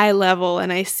eye level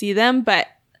and I see them, but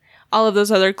all of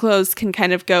those other clothes can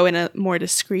kind of go in a more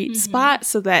discreet spot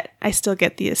so that I still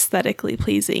get the aesthetically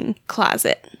pleasing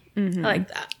closet. I like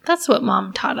that. That's what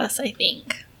mom taught us, I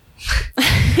think.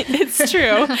 It's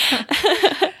true.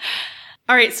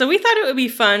 All right, so we thought it would be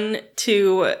fun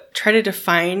to try to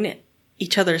define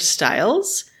each other's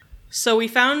styles. So we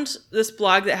found this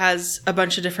blog that has a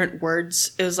bunch of different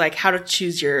words. It was like how to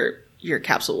choose your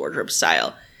capsule wardrobe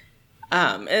style.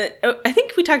 And I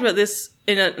think we talked about this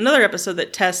in another episode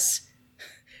that Tess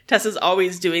is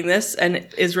always doing this and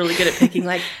is really good at picking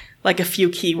like a few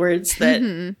keywords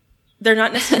that they're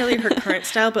not necessarily her current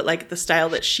style, but like the style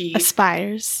that she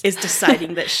Aspires. is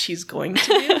deciding that she's going to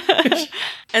do.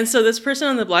 And so this person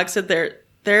on the blog said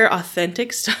their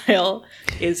authentic style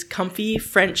is comfy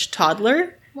French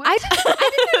toddler. I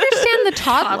didn't understand the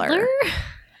toddler.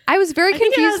 I was very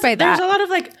confused by There's that. a lot of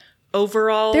like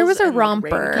overalls. There was a and, like,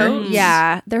 romper. raincoats.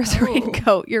 Yeah, there was a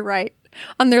raincoat. You're right.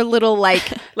 On their little like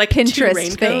like Pinterest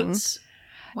 2 raincoats.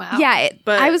 Wow. Yeah,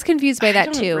 But I was confused by I that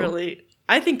don't too. Really,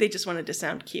 I think they just wanted to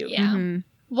sound cute. Yeah.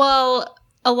 Well,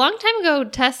 a long time ago,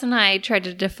 Tess and I tried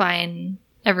to define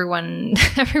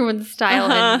everyone's style,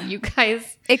 and you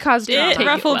guys. It caused It drama.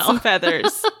 ruffled some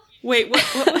feathers. Wait,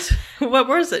 what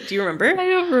was it? Do you remember? I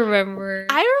don't remember.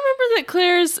 I remember that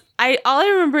Claire's. All I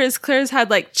remember is Claire's had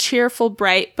like cheerful,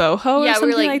 bright boho or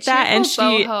something like that, and she.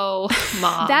 boho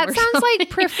mom. That or sounds like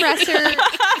Professor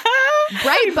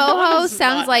Bright Boho is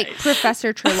sounds not like nice.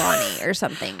 Professor Trelawney or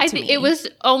something. I to think me. it was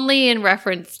only in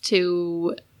reference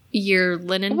to your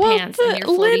linen Well, pants the and your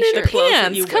floaty linen shirt. clothes that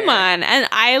pants. you Come wear. on, and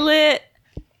eyelet.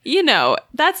 You know,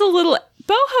 that's a little.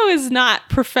 Boho is not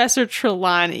Professor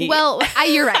Trelawney. Well,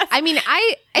 you're right. I mean, it's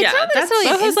Yeah, not that's- necessarily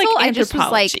an Boho's like insult. I just was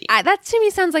like, anthropology. that to me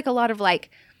sounds like a lot of like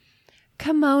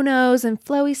kimonos and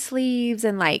flowy sleeves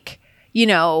and like,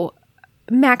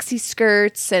 maxi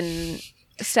skirts and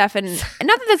stuff. And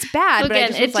not that that's bad, but I Again,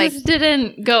 just it was like, just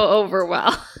didn't go over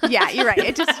well. yeah, you're right.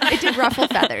 It did ruffle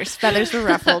feathers. Feathers were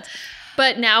ruffled.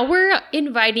 But now we're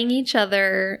inviting each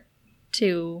other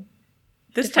to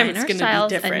This time define it's our going to styles,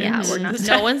 be and different. yeah, we're not- This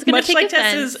no time- one's gonna much take like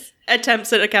offense. Tess's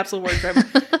attempts at a capsule wardrobe.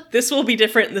 This will be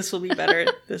different. This will be better.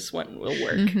 This one will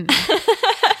work.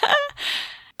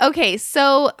 Okay,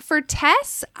 so for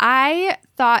Tess, I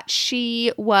thought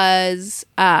she was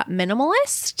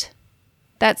minimalist.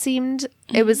 That seemed,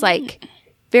 it was like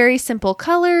very simple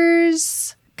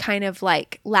colors, kind of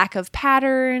like lack of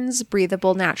patterns,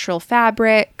 breathable natural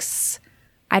fabrics.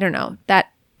 I don't know.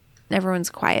 That everyone's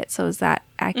quiet, so is that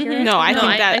accurate? no, I No,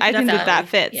 think that I think that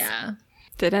definitely. fits. Yeah.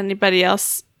 Did anybody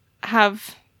else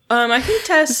have I think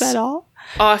Tess that all?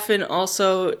 often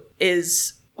also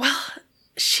is, well,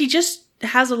 she just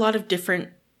has a lot of different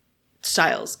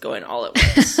styles going all at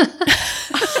once.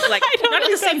 Like, not at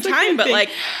the same time, but like,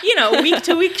 week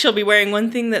to week, she'll be wearing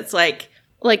one thing that's like,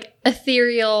 Like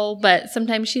ethereal, but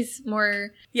sometimes she's more.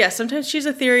 yeah, sometimes she's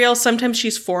ethereal, sometimes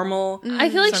she's formal. I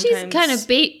feel like she's Sometimes- kind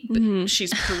of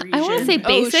She's Parisian. I want to say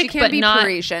Oh, she basic, can but be not.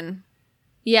 Parisian.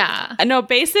 Yeah. No,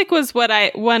 basic was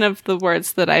one of the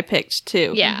words that I picked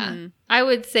too. Yeah. I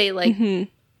would say like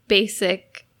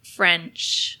basic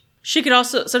French. She could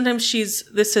also, sometimes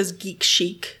this says geek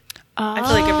chic. I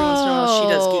feel like every once in a while she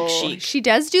does geek chic. She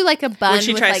does do like a bun When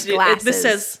she with tries like to do glasses. this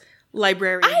says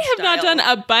librarian I have not style.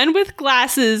 done a bun with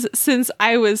glasses since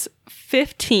I was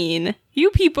 15. You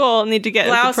people need to get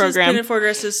with the Blouses, program. pinafore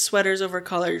dresses, sweaters over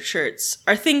collared shirts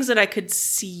are things that I could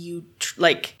see you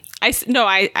like. I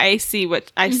see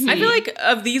what I see. I feel like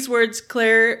of these words,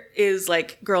 Claire is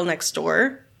like girl next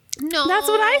door. No, That's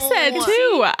what I said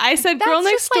too. I said That's girl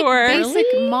next just like door. basic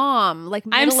mom, like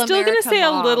I'm middle still America gonna say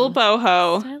mom. a little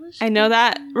boho. Stylish I know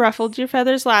that ruffled your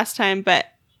feathers last time, but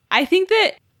I think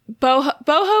that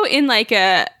boho in like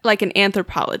an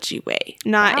anthropology way,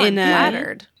 not Wow, in I'm a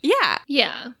flattered. yeah.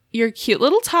 Yeah. Your cute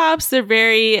little tops.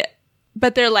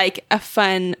 But they're like a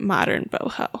fun modern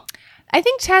boho. I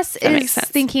think Tess That makes is sense.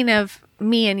 thinking of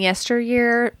me in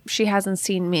yesteryear. She hasn't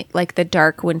seen me like the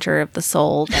dark winter of the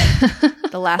soul that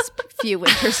the last few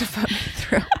winters have put me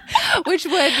through, which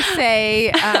would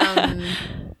say,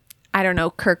 I don't know,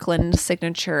 Kirkland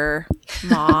signature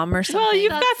mom or something. Well,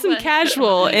 you've got some what-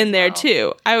 casual in there well.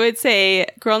 too. I would say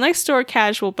girl next door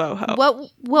casual boho.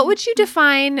 What would you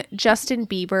define Justin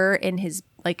Bieber in his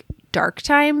like dark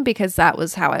time? Because that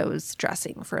was how I was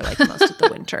dressing for like most of the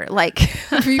winter, like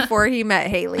before he met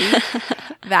Haley.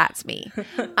 That's me.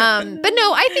 But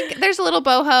no, I think there's a little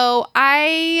boho.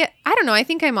 I don't know. I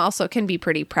think I'm also can be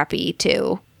pretty preppy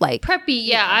too. Like Preppy,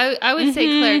 yeah. I would say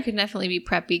Claire could definitely be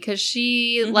preppy because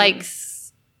she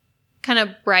likes kind of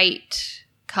bright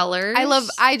colors.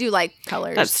 I do like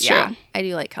colors. That's Yeah, true. I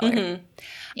do like color.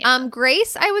 Yeah.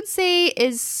 Grace, I would say,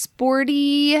 is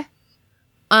sporty.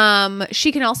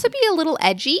 She can also be a little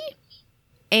edgy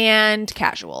and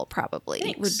casual,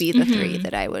 probably would be the three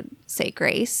that I would say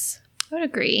Grace. I would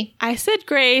agree. I said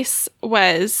Grace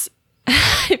was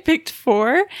I picked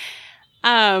 4.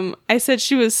 I said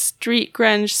she was street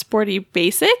grunge sporty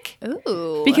basic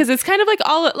Ooh. because it's kind of like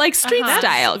all like street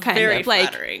style kind Very of like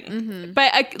flattering.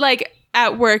 but like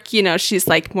at work, you know, she's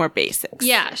like more basics.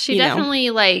 Yeah, she you know? definitely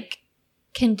like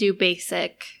can do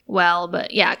basic well,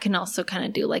 but yeah, can also kind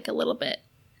of do like a little bit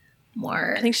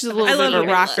more. I think she's a little I bit of love a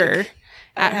it. rocker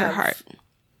at I her have heart.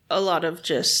 A lot of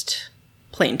just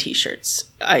plain t-shirts.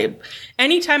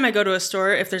 Anytime I go to a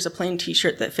store, if there's a plain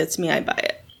t-shirt that fits me, I buy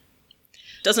it.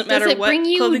 Doesn't matter Does it what bring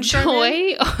you clothing store I'm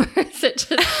in. joy, or is it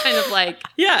just kind of like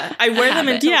Yeah, I wear them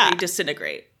until Yeah. they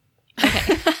disintegrate.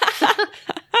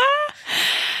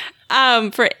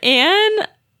 For Anne,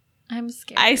 I'm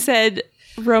scared? I said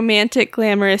romantic,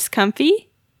 glamorous, comfy.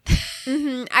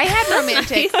 I had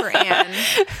romantic for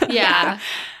Anne. Yeah.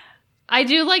 I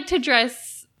do like to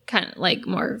dress kind of like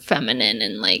more feminine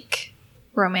and like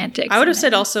romantic. I would have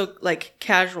said also like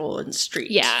casual and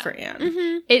street Yeah. for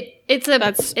Anne. it's a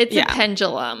That's- it's yeah. a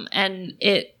pendulum and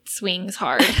it swings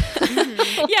hard.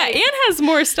 Yeah, Anne has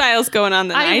more styles going on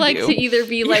than I, I like do. to either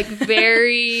be like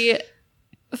very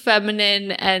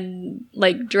feminine and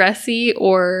like dressy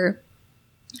or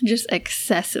just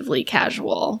excessively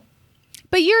casual.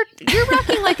 But you're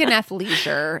rocking like an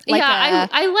athleisure. Like yeah,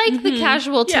 I like the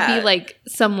casual to Yeah. be like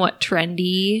somewhat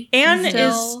trendy. Anne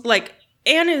still.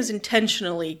 Anne is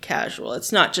intentionally casual.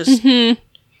 It's not just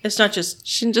it's not just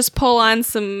She can just pull on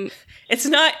some. it's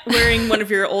not wearing one of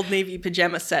your old Navy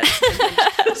pajama sets and then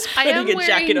just I am putting a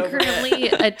jacket wearing over it. currently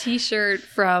a t-shirt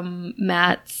from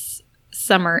Matt's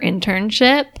summer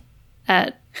internship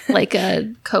at like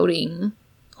a coding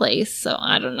place. So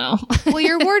I don't know. well,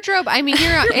 your wardrobe. I mean,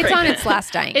 it's on its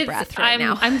last dying breath right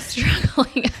now. I'm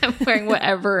struggling. I'm wearing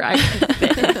whatever I can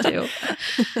fit into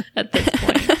at this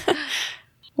point.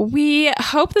 We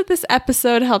hope that this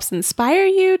episode helps inspire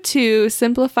you to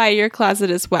simplify your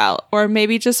closet as well, or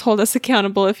maybe just hold us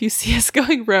accountable if you see us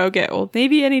going rogue at Old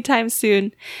Navy anytime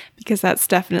soon, because that's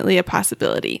definitely a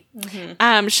possibility.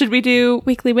 Should we do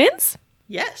weekly wins?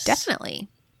 Yes. Definitely.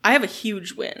 I have a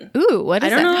huge win. Ooh, what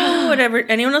is I don't it? know whatever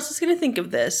anyone else is going to think of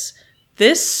this.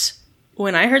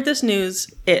 When I heard this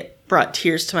news, it brought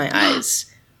tears to my eyes.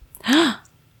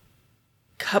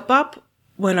 Cup Bop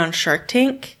went on Shark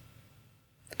Tank,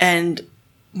 and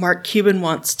Mark Cuban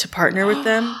wants to partner with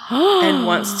them and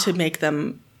wants to make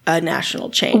them a national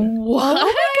chain. Oh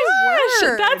my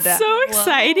word. gosh, that's so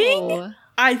exciting. Whoa.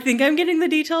 I think I'm getting the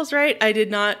details right. I did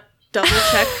not double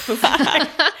check before.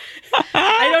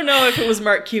 I don't know if it was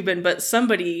Mark Cuban, but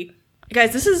somebody.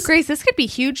 Guys, this is Grace, this could be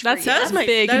huge. That's for you. that is my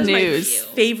big that is my news.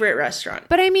 favorite restaurant.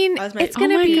 But I mean, That was my- it's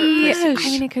gonna Oh my be. gosh. I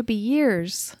mean, it could be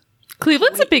years.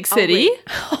 Cleveland's a big city.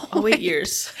 I'll wait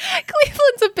years.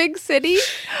 Cleveland's a big city.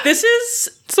 This is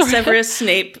Sorry. Severus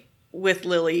Snape with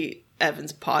Lily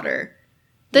Evans Potter.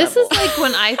 This level. is like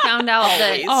when I found out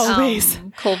that Always.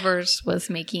 Culver's was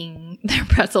making their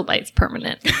pretzel bites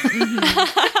permanent.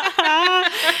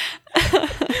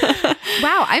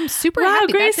 Wow, I'm super Wow,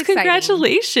 happy. Grace, That's exciting.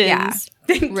 congratulations. Yeah.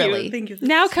 Thank Really. you. Thank you.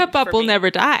 Now This is Cup huge Up for will me. never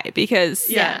die because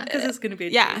Yeah, because it's going to be a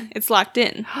yeah, it's locked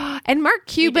in. And Mark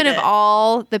Cuban did of it.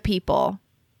 all the people.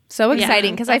 So Yeah,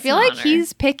 exciting because I that's feel an like honor.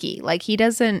 he's picky. Like he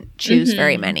doesn't choose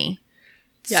very many.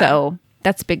 Yeah. So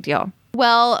that's a big deal.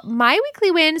 Well, my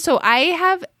weekly win. So I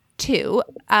have 2.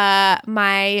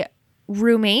 My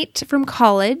roommate from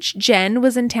college, Jen,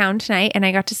 was in town tonight and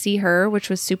I got to see her, which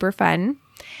was super fun.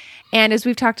 And as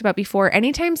we've talked about before,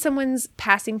 anytime someone's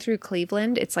passing through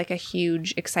Cleveland, it's like a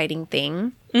huge, exciting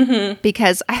thing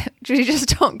because we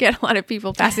just don't get a lot of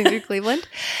people passing through Cleveland.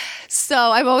 So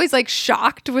I'm always like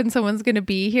shocked when someone's going to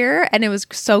be here. And it was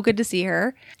so good to see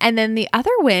her. And then the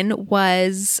other win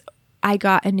was I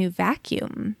got a new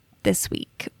vacuum this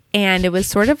week. And it was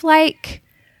sort of like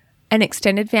an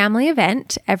extended family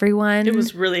event. Everyone. It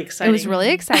was really exciting. It was really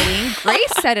exciting.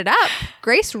 Grace set it up.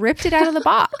 Grace ripped it out of the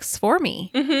box for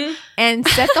me and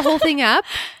set the whole thing up.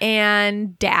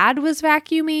 And Dad was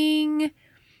vacuuming.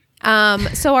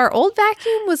 So our old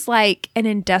vacuum was like an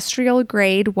industrial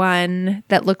grade one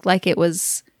that looked like it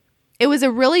was a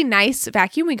really nice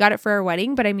vacuum. We got it for our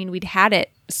wedding, but I mean, we'd had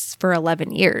it for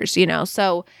 11 years, you know?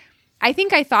 So I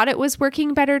think I thought it was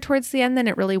working better towards the end than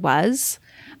it really was.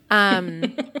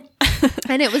 And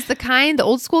it was the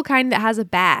old school kind that has a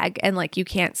bag and like you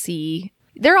can't see.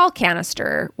 They're all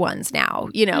canister ones now,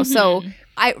 you know? So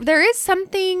there is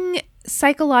something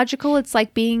psychological. It's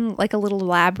like being like a little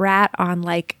lab rat on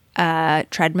like a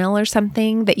treadmill or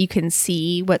something that you can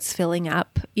see what's filling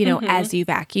up, you know, as you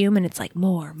vacuum, and it's like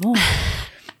more.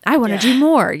 I want to do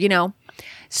more, you know.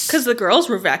 Because the girls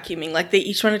were vacuuming, like they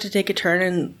each wanted to take a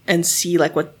turn and see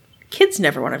like what kids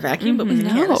never want to vacuum, but with a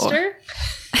canister.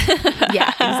 Yeah,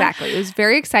 exactly. It was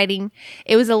very exciting.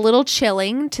 It was a little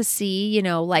chilling to see, you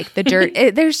know, like the dirt.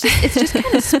 It's just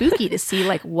kind of spooky to see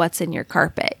like what's in your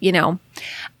carpet, you know.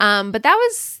 But that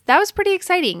was pretty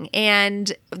exciting.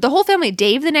 And the whole family,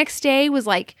 Dave the next day was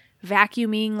like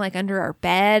vacuuming like under our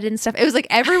bed and stuff. It was like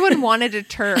everyone wanted a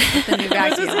turn with the new It was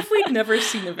vacuum. as if we'd never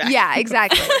seen a vacuum. Yeah,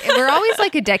 exactly. And we're always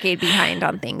like a decade behind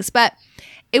on things. But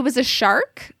it was a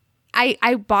Shark.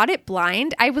 I bought it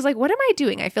blind. I was like, what am I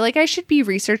doing? I feel like I should be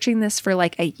researching this for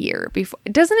like a year before.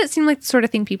 Doesn't it seem like the sort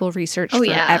of thing people research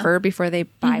forever before they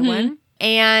buy one?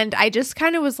 And I just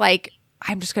kind of was like,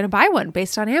 I'm just going to buy one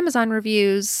based on Amazon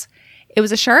reviews. It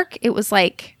was a Shark. It was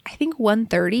like, I think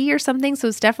 $130 or something. So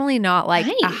it's definitely not like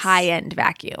a high-end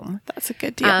vacuum. That's a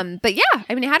good deal. But yeah,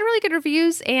 I mean, it had really good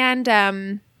reviews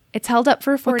and it's held up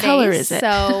for 4 days. What color is it?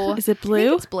 So Is it I blue?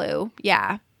 think it's blue.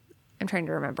 Yeah. I'm trying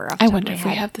to remember. Off the I top wonder of if my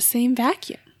we head. have the same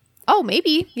vacuum. Oh,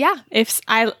 maybe. Yeah.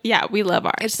 We love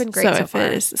ours. It's been great so if far.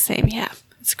 it is the same, yeah,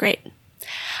 it's great.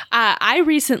 I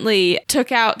recently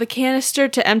took out the canister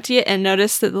to empty it and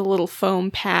noticed that the little foam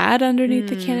pad underneath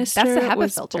the canister that's the HEPA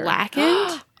was filter.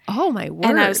 blackened. Oh, my word.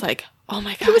 And I was like, oh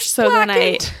my gosh. So then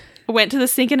I went to the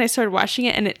sink and I started washing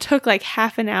it, and it took like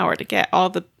half an hour to get all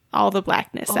the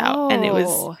blackness out. And it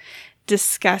was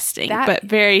disgusting, but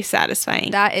very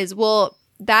satisfying.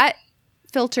 that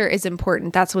filter is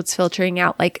important. That's what's filtering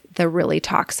out like the really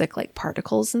toxic like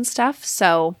particles and stuff.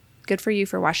 So good for you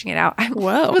for washing it out.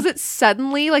 Whoa. Was it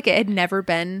suddenly like it had never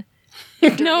been?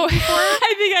 No,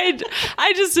 I think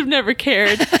I just have never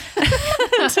cared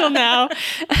until now.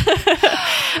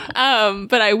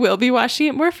 But I will be washing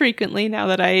it more frequently now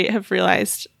that I have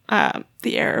realized the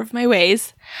error of my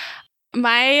ways.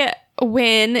 My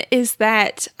win is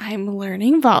that I'm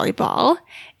learning volleyball,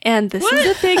 and this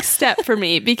is a big step for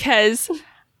me because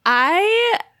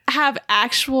I have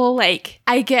actual, like,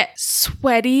 I get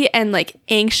sweaty and like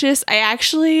anxious.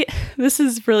 This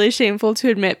is really shameful to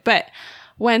admit, but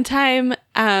one time,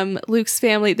 Luke's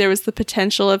family, there was the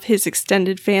potential of his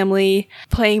extended family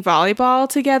playing volleyball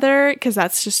together, because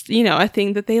that's just, you know, a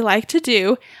thing that they like to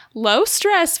do. Low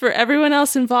stress for everyone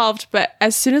else involved, but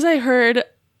as soon as I heard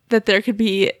that there could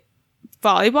be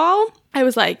volleyball, I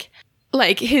was like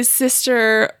Luke's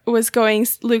sister was going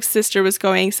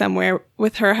somewhere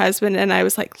with her husband, and I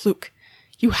was like, Luke,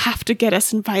 you have to get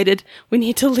us invited. We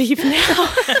need to leave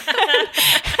now.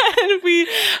 And we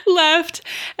left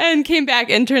and came back,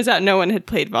 and turns out no one had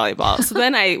played volleyball. So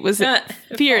then I was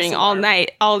fearing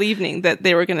all evening that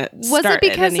they were going to start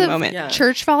at any moment. Was it because of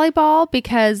church volleyball?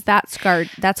 Because that's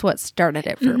what started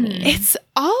it for me. It's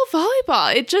all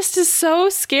volleyball. It just is so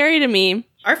scary to me.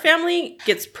 Our family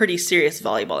gets pretty serious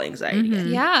volleyball anxiety.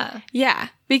 Yeah.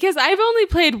 Because I've only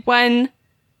played one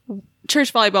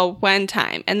church volleyball one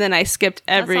time, and then I skipped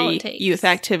every all it takes. youth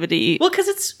activity. Well, because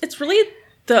it's really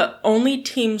the only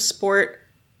team sport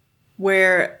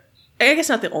where, I guess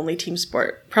not the only team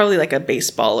sport, probably like a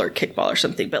baseball or kickball or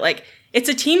something, but like it's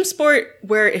a team sport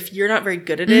where if you're not very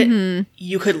good at it,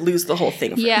 you could lose the whole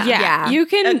thing. Yeah. You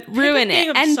can ruin Thing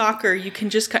it. of And soccer, you can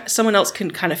just someone else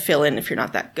can kind of fill in if you're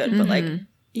not that good, but like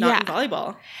not in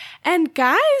volleyball. And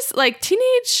guys, like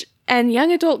teenage and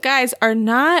young adult guys, are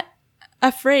not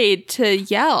afraid to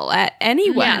yell at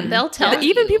anyone. Yeah, they'll tell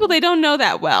even you people they don't know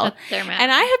that well. that they're mad.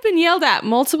 And I have been yelled at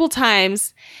multiple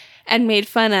times and made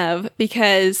fun of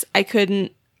because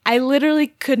I literally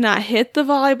could not hit the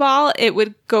volleyball. It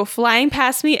would go flying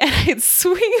past me, and I'd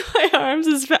swing my arms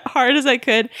as hard as I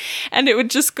could, and it would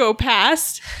just go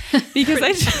past because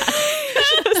I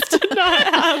just did not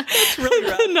have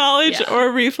the knowledge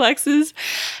or reflexes.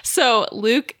 So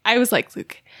I was like,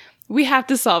 Luke, we have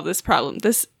to solve this problem.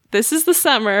 This is the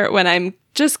summer when I'm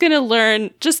just going to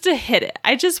learn just to hit it.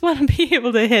 I just want to be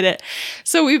able to hit it.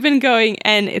 So we've been going,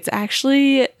 and it's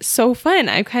actually so fun.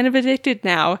 I'm kind of addicted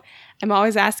now. I'm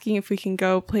always asking if we can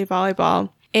go play volleyball.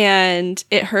 And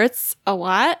it hurts a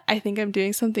lot. I think I'm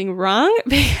doing something wrong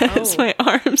because my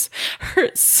arms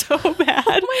hurt so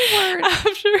bad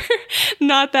after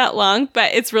not that long,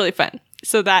 but it's really fun.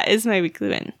 So that is my weekly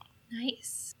win.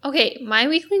 Nice. Okay, my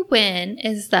weekly win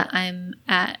is that I'm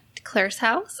at Claire's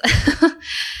house.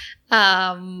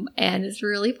 And it's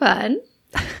really fun.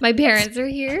 My parents are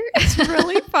here. It's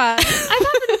really fun. I'm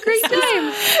having a great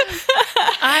time.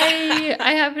 I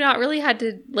have not really had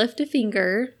to lift a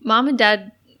finger. Mom and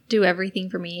Dad do everything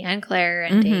for me, and Claire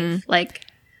and Dave. Like,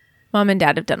 Mom and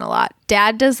Dad have done a lot.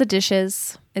 Dad does the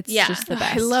dishes. It's just the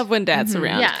best. I love when Dad's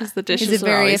around Yeah. because the dishes He's a are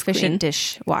very always efficient clean.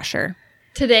 dishwasher.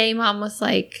 today Mom was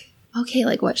like, okay,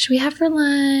 like what should we have for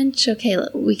lunch? Okay,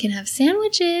 we can have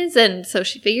sandwiches. And so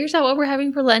she figures out what we're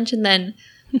having for lunch, and then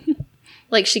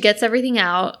like she gets everything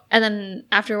out. And then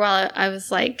after a while I was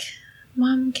like,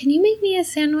 Mom, can you make me a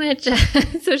sandwich?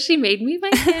 So she made me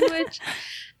my sandwich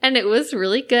and it was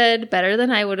really good, better than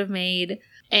I would have made.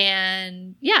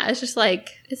 And yeah, it's just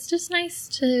nice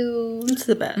to. It's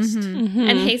the best.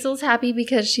 And Hazel's happy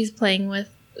because she's playing with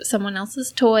someone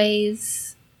else's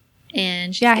toys,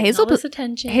 and she's getting all this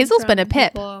attention. Hazel's been a from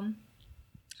pip. people.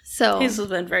 So Hazel's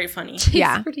been very funny. she's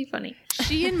Yeah. pretty funny.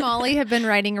 She and Molly have been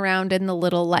riding around in the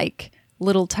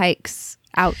Little Tykes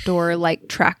outdoor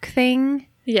truck thing.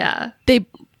 Yeah,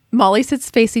 Molly sits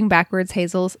facing backwards,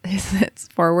 Hazel sits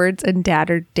forwards, and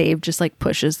Dad or Dave just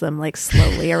pushes them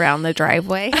slowly around the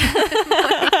driveway.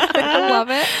 I love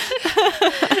it.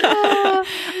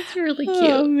 it's really cute.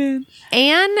 Oh, man.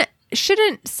 Anne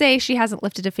shouldn't say she hasn't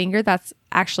lifted a finger. That's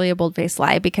actually a bold-faced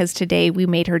lie, because today we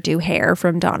made her do hair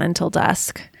from dawn until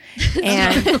dusk.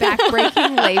 And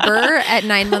backbreaking labor at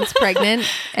 9 months pregnant,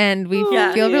 and we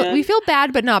feel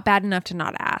bad, but not bad enough to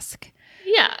not ask.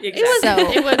 Yeah,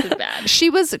 Exactly. it wasn't bad. She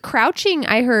was crouching,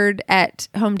 I heard, at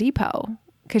Home Depot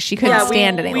because she couldn't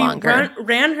stand any longer.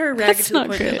 Ran her ragged to the not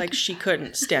point good. that she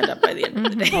couldn't stand up by the end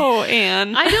of the day. Oh,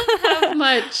 Anne. I don't have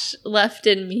much left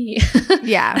in me.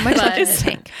 Yeah, much But- like a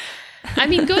tank. I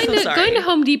mean, going sorry. to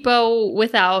Home Depot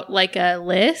without a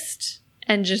list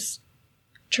and just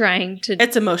trying to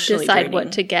It's emotionally decide draining.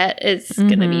 what to get is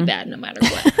going to be bad no matter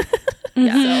what.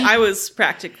 Yeah, I was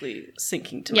practically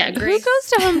sinking to Yeah, my knees. Who Grace. goes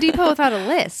to Home Depot without a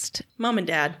list? Mom and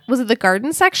Dad. Was it the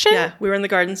garden section? Yeah, we were in the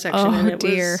garden section. Oh, and it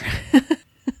dear. Was,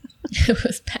 It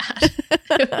was bad.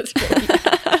 It was really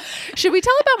bad. Should we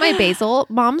tell about my basil?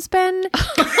 Mom's been...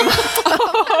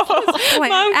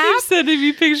 Mom keeps sending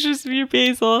me pictures of your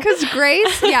basil. Because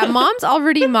Grace, Mom's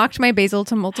already mocked my basil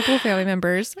to multiple family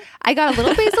members. I got a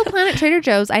little basil plant at Trader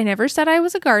Joe's. I never said I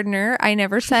was a gardener. I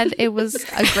never said it was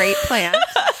a great plant.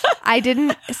 I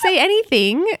didn't say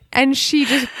anything. And she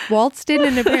just waltzed in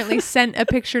and apparently sent a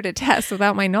picture to Tess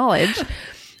without my knowledge.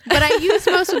 But I used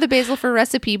most of the basil for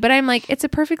recipe. But I'm like, it's a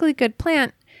perfectly good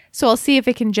plant, so I'll see if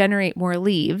it can generate more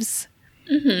leaves.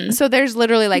 So there's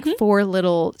literally 4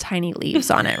 little tiny leaves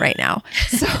on it right now.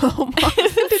 So Mom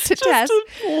sent it to Tess.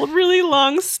 A really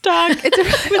long stalk. It's a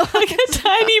a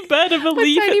tiny bud of a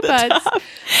leaf tiny at the buds. top.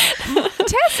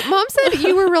 Tess, Mom said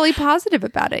you were really positive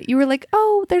about it. You were like,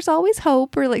 "Oh, there's always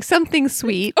hope," or something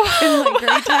sweet in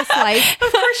very Tess life.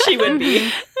 of course she would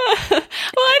be. Well,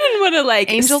 I didn't want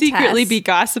to Angel secretly Tess. be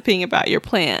gossiping about your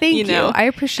plant. Thank you. know? I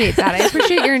appreciate that. I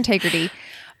appreciate your integrity.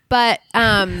 But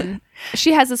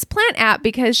she has this plant app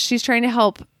because she's trying to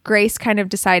help Grace kind of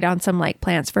decide on some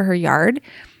plants for her yard.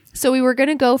 So we were going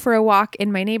to go for a walk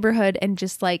in my neighborhood and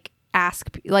just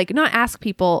ask, not ask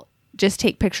people, just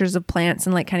take pictures of plants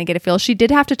and kind of get a feel. She did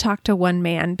have to talk to one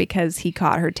man because he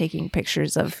caught her taking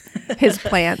pictures of his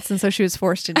plants. And so she was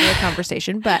forced into a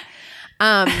conversation. But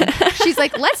she's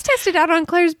like, let's test it out on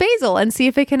Claire's basil and see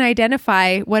if it can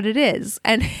identify what it is.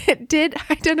 And it did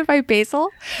identify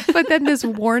basil, but then this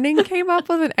warning came up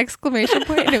with an exclamation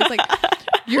point, and it was like,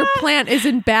 your plant is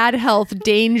in bad health,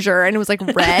 danger. And it was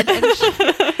red. And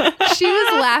she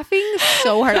was laughing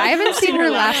so hard. I haven't seen her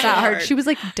laugh that hard. She was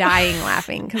dying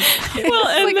laughing because it Well,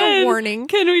 was and then a warning.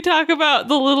 Can we talk about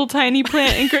the little tiny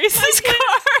plant in Grace's car?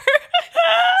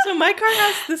 So my car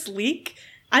has this leak.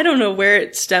 I don't know where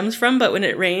it stems from, but when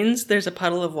it rains, there's a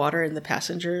puddle of water in the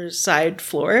passenger side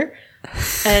floor.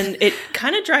 And it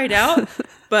kind of dried out,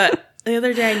 but the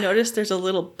other day I noticed there's a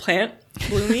little plant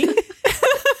blooming.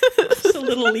 Just a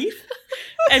little leaf.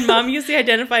 And Mom used the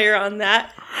identifier on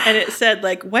that, and it said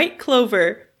white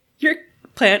clover, your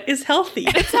plant is healthy.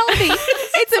 It's healthy.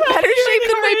 It's in better shape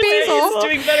than my basil. It's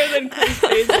doing better than Claire's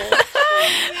basil.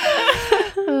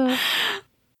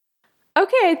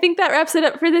 Okay, I think that wraps it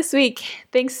up for this week.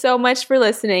 Thanks so much for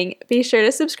listening. Be sure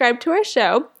to subscribe to our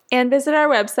show and visit our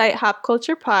website,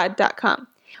 hopculturepod.com.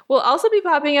 We'll also be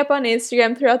popping up on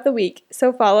Instagram throughout the week,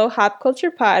 so follow Hop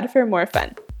Culture Pod for more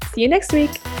fun. See you next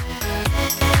week.